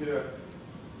coming from here.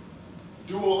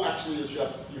 Dual actually is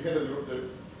just, you hit the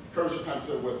curvature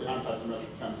tensor with the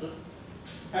antisymmetric tensor.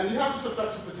 And you have this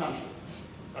effective potential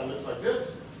that looks like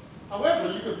this.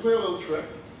 However, you could play a little trick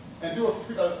and do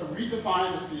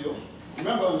redefine the field.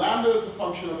 Remember, lambda is a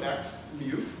function of x,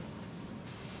 mu.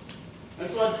 And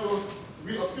so I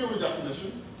do a field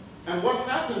redefinition. And what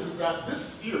happens is that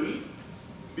this theory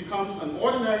becomes an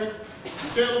ordinary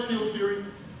scalar field theory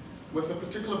with a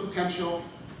particular potential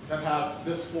that has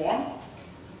this form,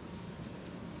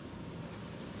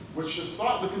 which should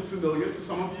start looking familiar to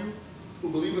some of you who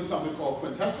believe in something called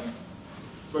quintessence.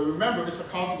 But remember, it's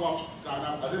a cosmological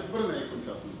dynamic. I didn't put in any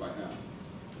quintessence by hand.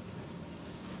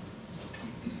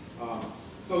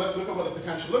 So let's look at what the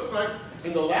potential looks like.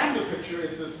 In the lambda picture,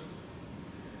 it's this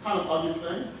kind of ugly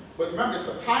thing. But remember, it's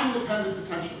a time-dependent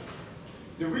potential.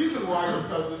 The reason why is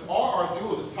because this RR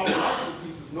dual, this topological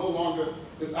piece, is no longer,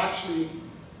 is actually,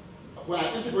 when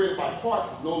I integrate it by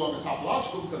parts, it's no longer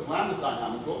topological because lambda is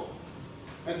dynamical.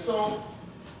 And so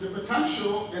the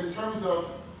potential in terms of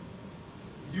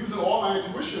using all-line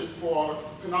intuition for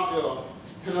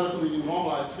kinetically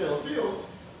normalized scalar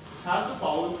fields has the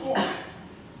following form.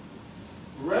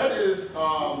 Red is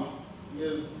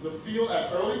the field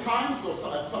at early time,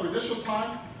 so at some initial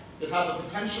time, it has a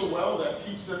potential well that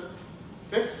keeps it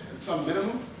fixed at some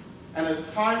minimum. And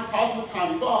as cosmic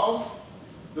time evolves,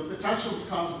 the potential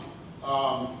becomes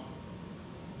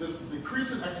this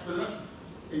decreasing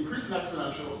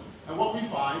exponential. And what we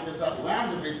find is that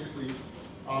lambda basically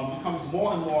becomes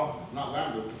more and more, not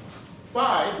lambda,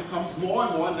 phi becomes more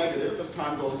and more negative as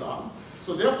time goes on.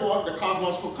 So therefore, the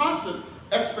cosmological constant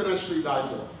exponentially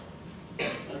dies off.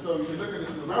 And so you can look at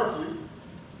this numerically,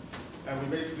 and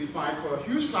we basically find for a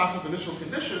huge class of initial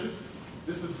conditions,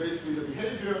 this is basically the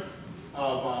behavior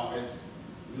of, as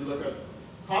you look at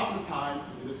cosmic time,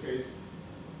 in this case,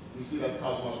 you see that the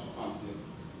cosmological constant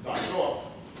dies off.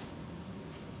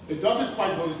 It doesn't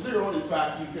quite go to 0. In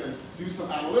fact, you can do some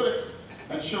analytics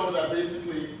and show that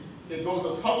basically it goes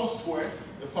as Hubble's square.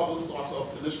 If Hubble starts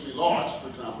off initially large, for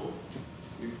example,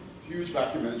 huge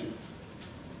vacuum energy.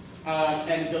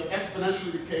 And it gets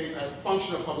exponentially decayed as a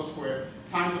function of Hubble square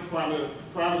times the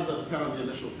parameters that depend on the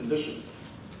initial conditions.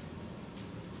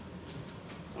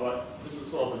 All right, this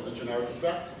is sort of a generic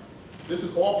effect. This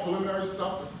is all preliminary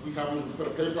stuff. We haven't put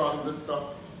a paper out on this stuff.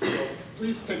 So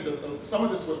please take this, some of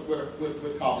this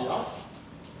with caveats.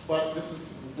 But this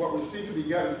is what we seem to be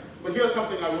getting. But here's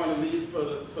something I want to leave for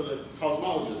the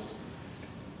cosmologists,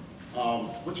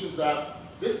 which is that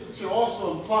this should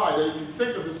also imply that if you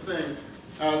think of this thing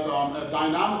as a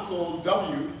dynamical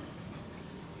W,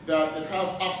 that it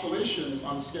has oscillations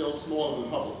on scales smaller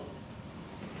than Hubble.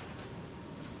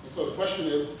 And so the question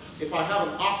is, if I have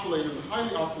an oscillating,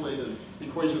 highly oscillated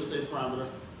equation state parameter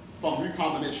from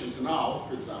recombination to now,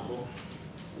 for example,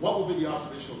 what will be the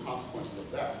observational consequences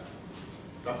of that?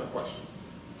 That's a question.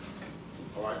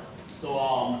 All right.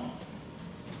 So,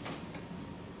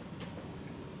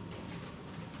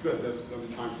 good. There's going to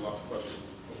be time for lots of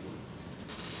questions.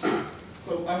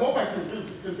 So I hope I can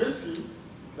convince you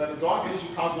that the dark energy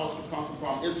cosmological constant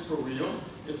problem is for real.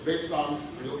 It's based on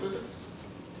real physics.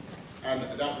 And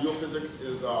that real physics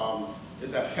is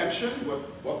at tension with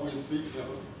what we see. You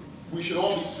know, we should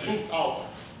all be spooked out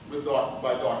with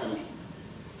by dark energy.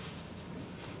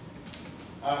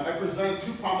 I present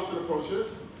two promising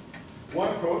approaches. One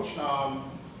approach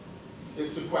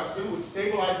is sequestered, which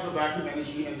stabilizes the vacuum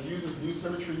energy and uses new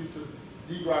symmetries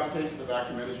to degravitate the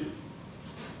vacuum energy.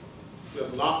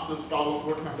 There's lots of follow-up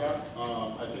work on that.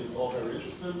 I think it's all very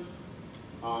interesting.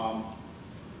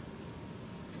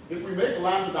 If we make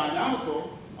lambda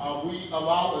dynamical, we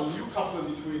allow a new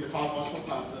coupling between the cosmological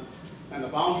constant and the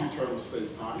boundary term of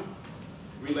space-time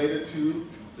related to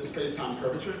the space-time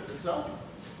curvature itself.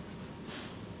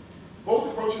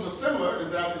 Both approaches are similar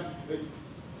in that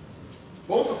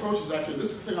both approaches actually,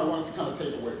 this is the thing I wanted to kind of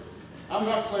take away. I'm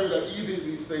not clear that either of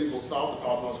these things will solve the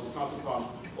cosmological constant problem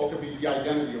or could be the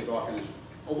identity of dark energy.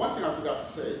 But one thing I forgot to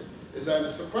say is that in the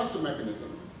suppressor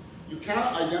mechanism, you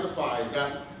cannot identify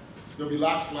that the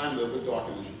relaxed lambda with dark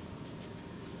energy.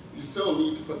 You still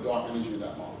need to put dark energy in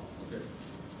that model. Okay?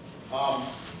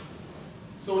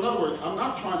 So in other words, I'm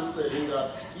not trying to say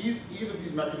that either of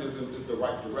these mechanisms is the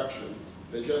right direction.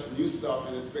 They're just new stuff,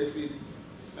 and it's basically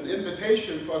an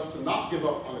invitation for us to not give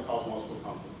up on the cosmological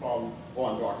constant problem or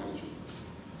on dark energy,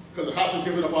 because it hasn't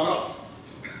given up on us.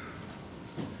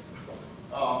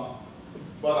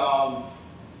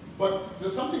 But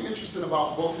there's something interesting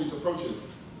about both these approaches,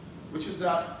 which is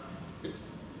that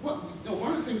it's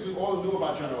one of the things we all knew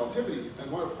about general relativity,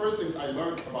 and one of the first things I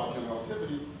learned about general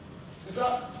relativity is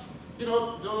that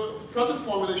the present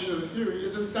formulation of the theory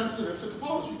is insensitive to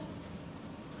topology.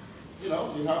 You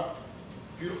have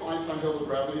beautiful Einstein-Hilbert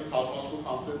gravity, cosmological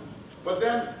constant, but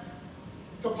then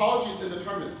topology is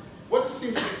indeterminate. What this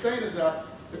seems to be saying is that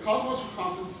the cosmological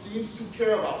constant seems to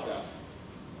care about that.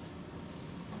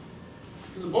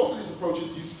 In both of these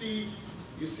approaches, you see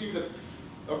the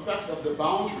effects of the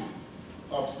boundary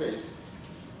of space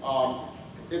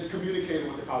is communicated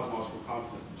with the cosmological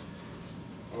constant.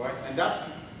 All right, and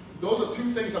those are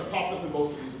two things that popped up in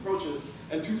both of these approaches,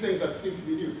 and two things that seem to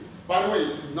be new. By the way,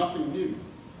 this is nothing new.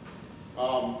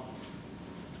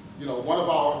 One of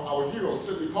our heroes,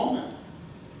 Sidney Coleman,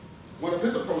 one of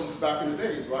his approaches back in the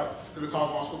days, right, to the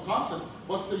cosmological constant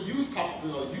was to use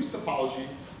topology.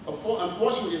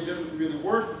 Unfortunately, it didn't really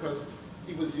work because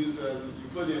he was using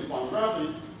Euclidean quantum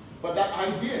gravity, but that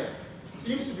idea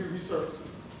seems to be resurfacing.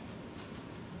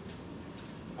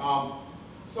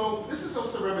 So this is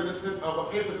also reminiscent of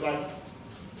a paper that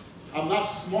I'm not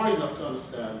smart enough to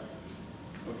understand.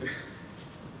 Okay,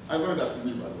 I learned that from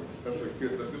you, by the way. This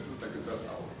is like the best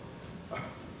hour.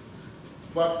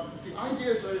 But the idea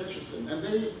is very interesting, and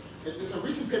it's a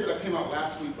recent paper that came out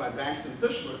last week by Banks and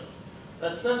Fischler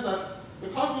that says that the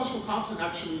cosmological constant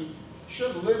actually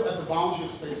should live at the boundary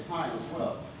of space-time as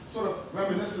well, sort of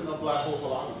reminiscent of black hole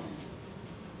holography.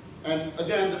 And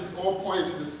again, this is all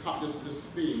pointing to this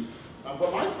theme.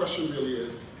 But my question really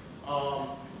is,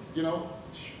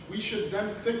 we should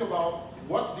then think about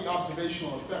what the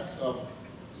observational effects of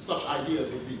such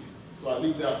ideas would be. So I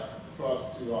leave that for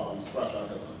us to scratch our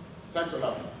heads on. Thanks for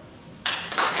having me.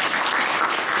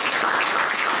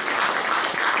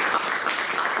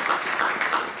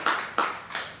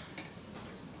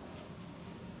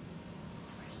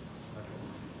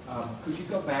 Could you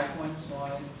go back one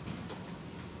slide?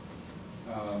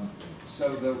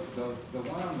 So the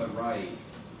one on the right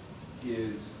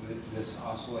is this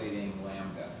oscillating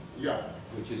lambda. Yeah.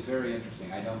 Which is very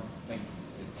interesting. I don't think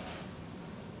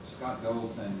Scott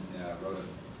Dolson wrote a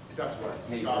That's right. paper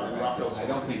Scott and about Raphael. this. I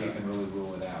don't think you can really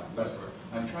rule it out. That's right.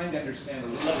 I'm trying to understand a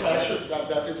little That's bit why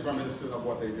better. that is reminiscent of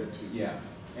what they did too. Yeah,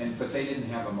 but they didn't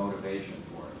have a motivation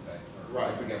for it. I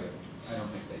Right. forget it. I don't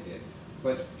think they did.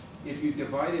 But if you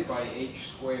divide it by h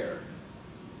squared,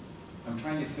 I'm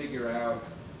trying to figure out,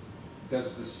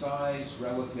 does the size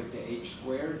relative to h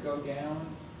squared go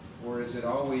down, or is it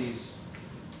always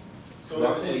So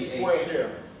there's an roughly h squared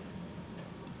here.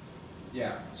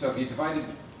 Yeah. So if you divide it,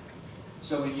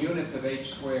 so in units of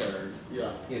h squared,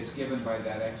 Yeah. it's given by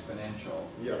that exponential.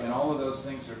 Yes. And all of those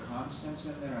things are constants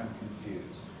in there. I'm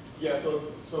confused. Yeah.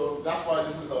 So that's why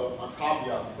this is a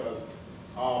caveat, because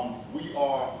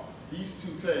these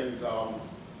two things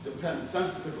depend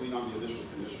sensitively on the initial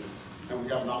conditions, and we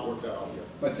have not worked that out yet.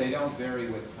 But they don't vary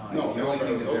with time. No, the only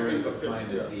thing that those varies things are with time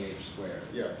fixed, is yeah. the h squared.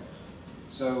 Yeah.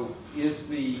 So is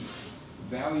the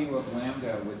value of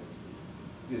lambda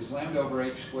is lambda over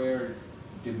h squared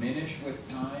diminish with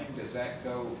time? Does that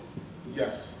go?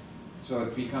 Yes. So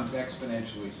it becomes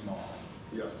exponentially small.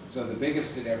 Yes. So the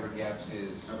biggest it ever gets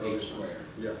is h squared,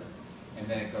 Yeah. and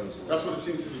then it goes away. That's what it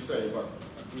seems to be saying, but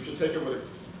we should take it with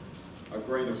a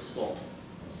grain of salt,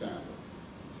 sand.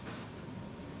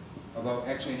 Although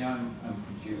actually now I'm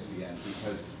confused again,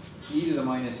 because e to the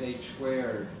minus h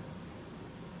squared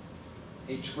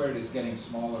is getting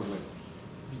smaller with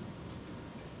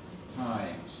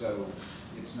time, so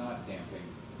it's not damping.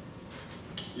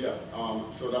 Yeah.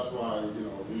 So that's why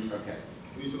we. Okay.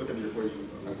 We need to look at the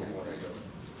equations a little bit Okay, more great. detail.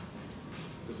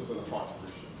 This is an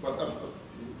approximation. But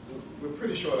we're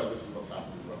pretty sure that this is what's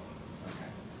happening. Well, Okay.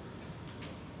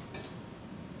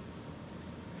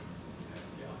 And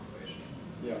the oscillations.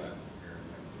 Yeah. That are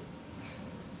affected.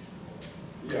 It's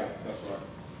cool. yeah, that's right.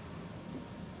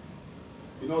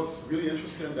 You know, it's really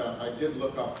interesting that I did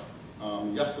look up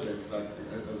yesterday because I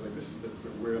was like, this is a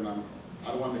bit weird, and I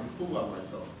don't want to make a fool out of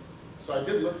myself. So I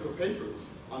did look for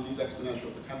papers on these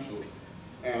exponential potentials,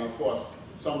 and of course,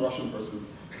 some Russian person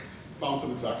found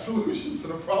some exact solutions to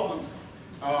the problem.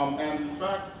 And in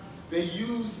fact, they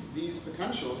use these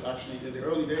potentials actually in the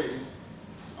early days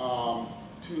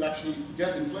to actually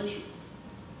get inflation.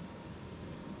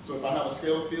 So if I have a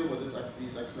scalar field with these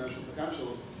exponential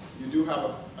potentials, you do have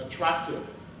an attractive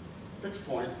fixed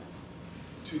point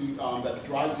that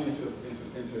drives you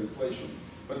into inflation.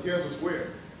 But here's what's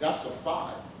weird. That's the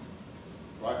phi,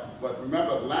 right? But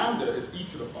remember, lambda is e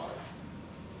to the phi.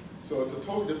 So it's a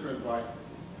totally different, right?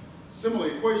 Similar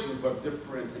equations, but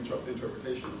different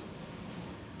interpretations.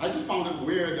 I just found it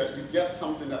weird that you get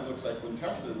something that looks like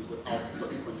quintessence without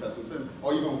putting quintessence in,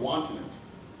 or even wanting it.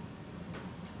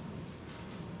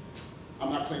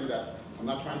 I'm not claiming that. I'm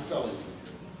not trying to sell anything.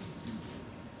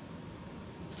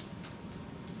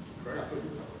 Craig, I thought you had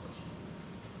a question.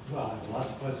 Well, I have lots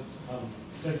of questions,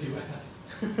 since you asked.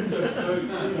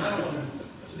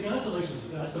 So the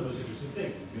oscillations, that's the most interesting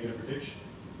thing. You made a prediction.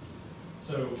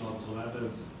 So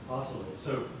lambda oscillates.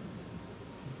 So,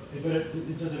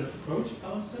 but does it approach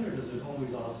constant, or does it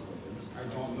always oscillate? I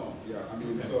don't know. Yeah, I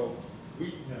mean, Okay. so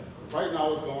right now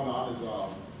what's going on is,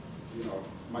 you know,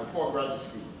 my poor graduate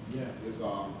student is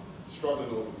struggling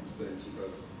over these things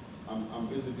because I'm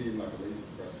busy being like a lazy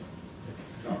professor.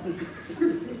 No, I'm just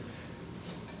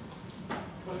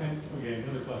Okay,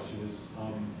 another question is,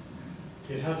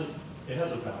 it has a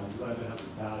value, right? It has a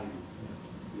value.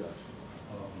 yes.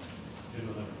 In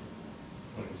November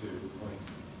 22,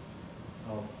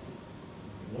 20.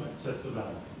 What sets the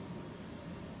value?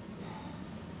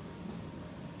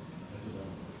 That's the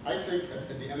value. I think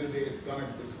at the end of the day, it's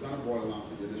gonna boil down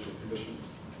to the initial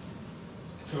conditions.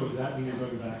 So does that mean you're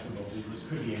going back to multiverse?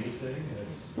 Could be anything. And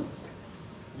it's,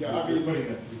 Yeah, I mean,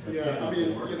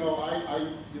 putting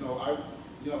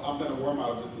I'm gonna worm out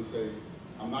of this and say,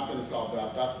 I'm not gonna solve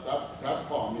that. That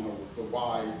problem, you know, the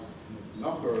Y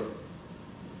number,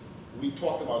 we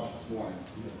talked about this morning.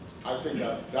 I think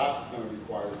that is gonna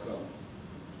require some.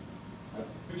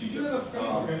 But you do have a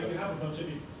framework, and you have a bunch of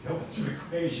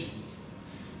equations,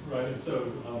 right? And so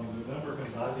the number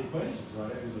comes out of the equations,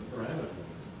 right? As a parameter.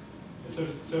 And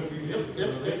so if you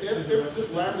if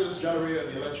this lambda is generated at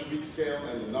the electric weak scale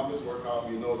and the numbers work out,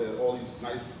 we know that all these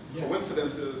nice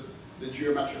coincidences, the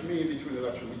geometric mean between the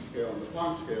electric weak scale and the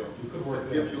Planck scale, you could work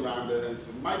give you lambda, and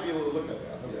you might be able to look at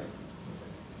that. Okay. Yeah.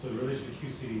 So the relation to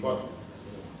QCD. But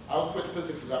I'll quit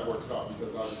physics if that works out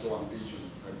because I'll just go on the beach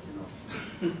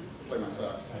and play my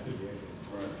sax. That could be a case.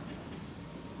 Right.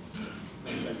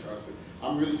 Thanks for asking.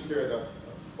 I'm really scared that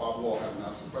Bob Wall hasn't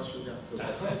asked a question yet, so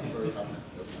that's I'm very happy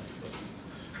he doesn't ask a question.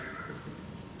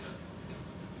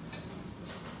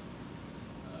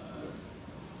 Yes.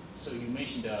 So you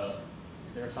mentioned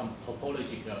there are some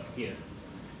topological here.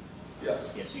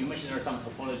 Yes. Yes, you mentioned there are some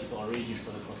topological origin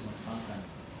for the cosmic constant.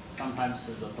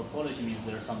 Sometimes the topology means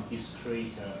there are some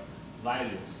discrete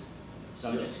values. So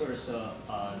I'm just curious,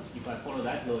 if I follow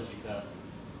that logic,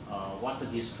 what's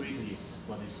the discreteness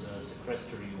for this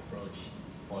sequestering approach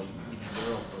or even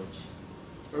your approach?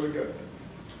 Very good.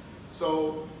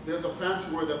 So there's a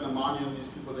fancy word that Nemanian, these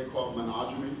people, they call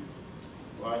monogamy,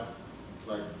 right?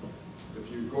 Like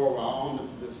if you go around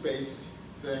the space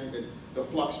thing, the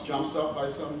flux jumps up by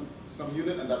some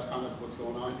unit, and that's kind of what's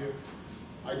going on here.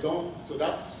 So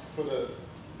that's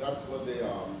what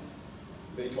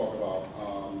they talk about.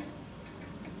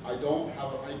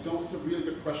 It's a really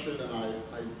good question, and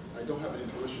I don't have an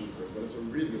intuition for it, but it's a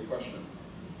really good question.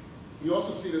 You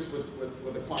also see this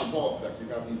with the quantum Hall effect. You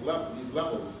have these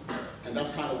levels, and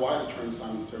that's kind of why the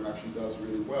Chern-Simons term actually does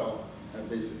really well. And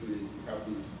basically, you have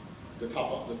the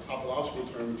topological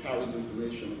term carries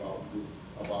information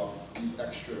about these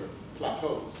extra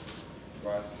plateaus,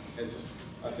 right?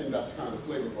 I think that's kind of the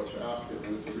flavor of what you're asking,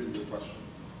 and it's a really good question.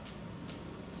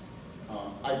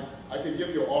 I can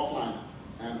give you an offline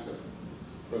answer,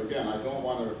 but again, I don't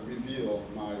want to reveal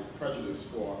my prejudice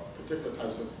for particular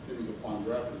types of theories of quantum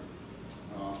gravity.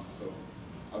 So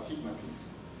I'll keep my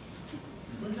peace.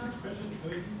 We're not prejudiced, so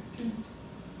you can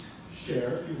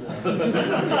share if you want.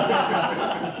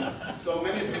 So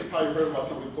many of you have probably heard about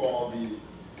something called the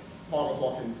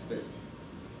Hartle-Hawkins state.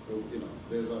 So,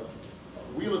 there's a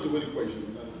Wheeler-DeWitt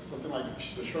equation. something like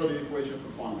the Schrodinger equation for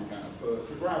quantum mechanics,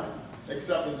 for gravity.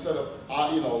 Except instead of,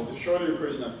 the Schrodinger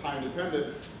equation that's time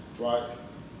dependent, right?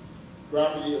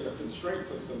 Gravity is a constraint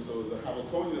system, so the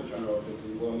Hamiltonian of general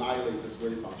relativity will annihilate this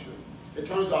wave function. It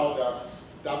turns out that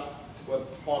that's what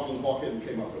Hartle and Hawking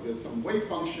came up with. There's some wave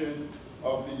function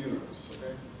of the universe,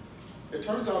 okay? It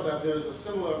turns out that there's a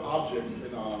similar object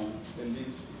in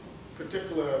these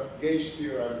particular gauge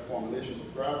theoretic formulations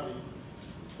of gravity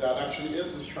that actually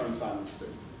is this Chern-Simons state.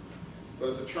 But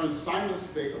it's a Chern-Simons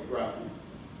state of gravity.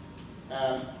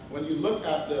 And when you look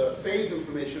at the phase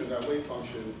information in that wave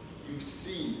function, you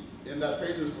see in that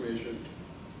phase information,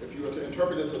 if you were to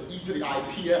interpret this as e to the I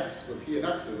px, where p and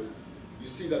x is, you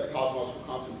see that the cosmological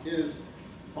constant is,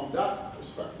 from that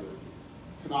perspective,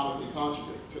 canonically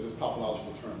conjugate to this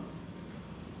topological term.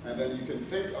 And then you can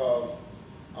think of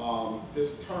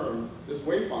this term, this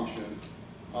wave function,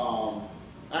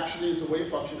 actually is a wave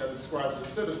function that describes the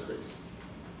Sitter space.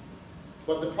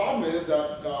 But the problem is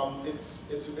that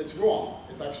it's wrong.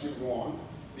 It's actually wrong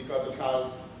because it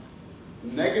has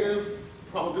negative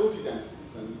probability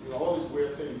densities and all these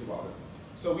weird things about it.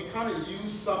 So we kind of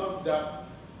use some of that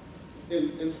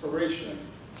inspiration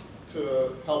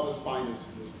to help us find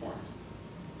this point.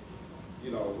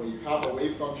 When you have a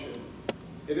wave function,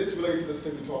 it is related to this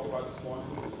thing we talked about this morning,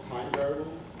 this time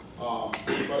variable.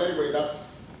 But anyway,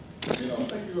 that's, It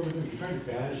seems like you're trying to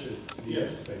banish it to the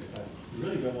edge of space. You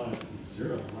really don't want it to be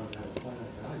zero. You want it to have a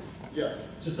finite value.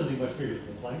 Yes. Just something much bigger than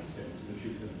the Planck scale, so that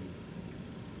you can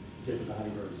get the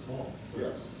value very small. So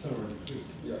Yes. Somewhere in between.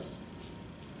 Yes.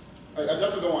 I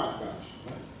definitely don't want it to vanish.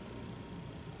 Right.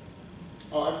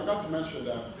 Oh, I forgot to mention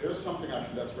that there's something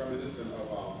actually that's reminiscent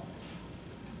of,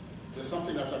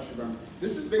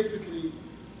 this is basically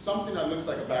something that looks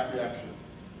like a back reaction.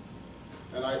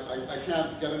 And I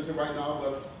can't get into it right now,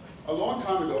 but a long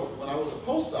time ago, when I was a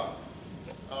postdoc,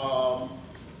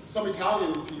 some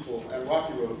Italian people, and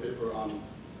Rocky wrote a paper on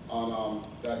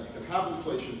that you can have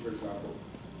inflation, for example,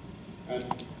 and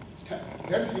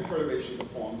density perturbations are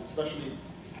formed, especially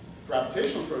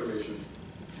gravitational perturbations,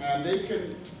 and they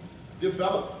can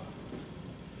develop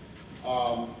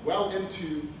well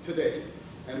into today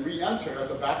and re-enter as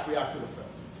a back reactive effect.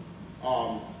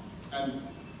 And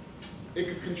it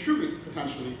could contribute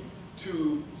potentially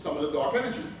to some of the dark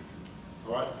energy,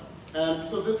 all right? And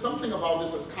so there's something about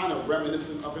this that's kind of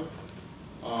reminiscent of it,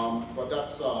 but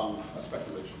that's a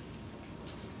speculation.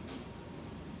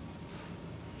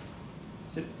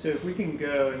 So if we can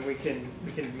go and we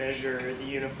can measure the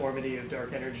uniformity of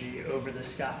dark energy over the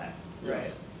sky,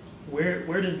 Yes. right?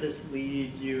 Where does this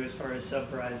lead you as far as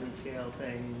sub-horizon scale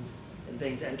things and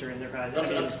things entering the horizon?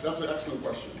 That's an excellent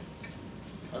question.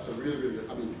 That's a really, really good,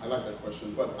 I like that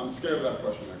question, but I'm scared of that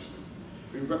question actually.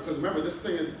 Because remember, this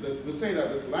thing is, we're saying that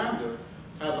this lambda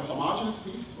has a homogeneous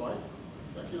piece, right?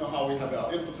 Like how we have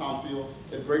our inflaton field,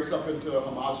 it breaks up into a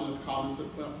homogeneous condensate,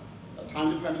 a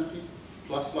time-dependent piece,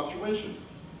 plus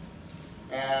fluctuations.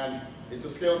 And it's a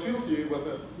scale field theory with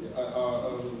a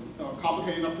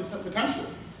complicated enough potential.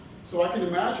 So I can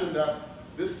imagine that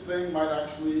this thing might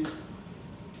actually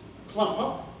clump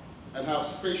up and have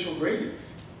spatial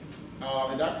gradients.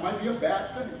 And that might be a bad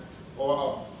thing,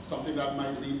 or something that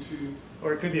might lead to...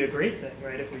 Or it could be a great thing,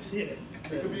 right, if we see it.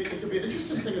 It could be an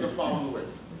interesting thing in the following way,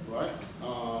 right?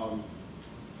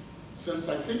 Since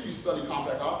I think you study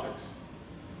compact objects,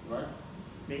 right?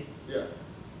 Me? Yeah.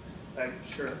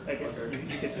 Sure, I guess Okay.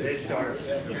 you could say stars.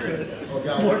 Or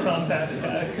More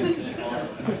galaxies.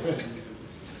 compact.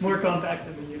 More compact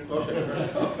than the universe.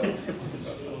 Okay.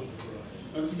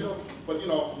 And scale, but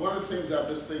one of the things that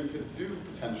this thing could do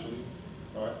potentially,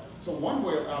 all right? So one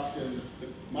way of asking,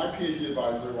 my PhD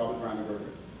advisor, Robert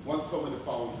Brandenburger, once told me the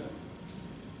following thing.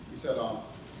 He said,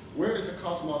 where is the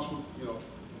cosmological,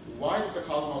 why does the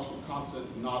cosmological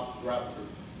constant not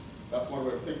gravitate? That's one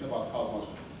way of thinking about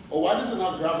cosmological. Or why does it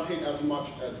not gravitate as much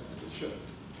as it should,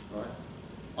 right?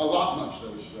 A lot much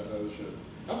that it should.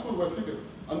 That's one way of thinking.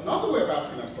 Another way of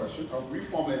asking that question, of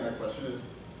reformulating that question is,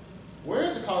 where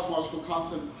is the cosmological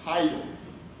constant hiding?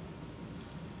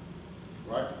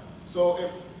 Right? So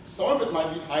if some of it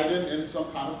might be hiding in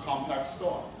some kind of compact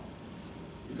star,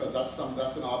 because that's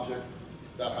an object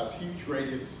that has huge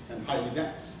gradients and highly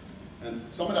dense. And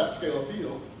some of that scalar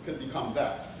field could become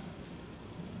that.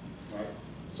 Right?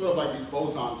 Sort of like these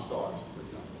boson stars, for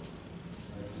example.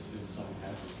 Just inside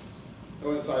hadrons.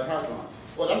 Or inside hadrons.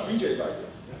 Well, that's BJ's idea.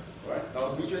 Yeah. Right? That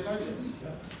was BJ's idea. Yeah.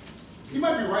 He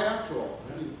might be right after all.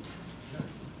 Yeah.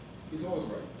 He's always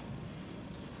right.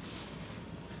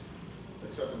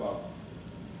 Except about,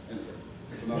 anyway,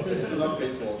 it's another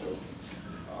baseball joke.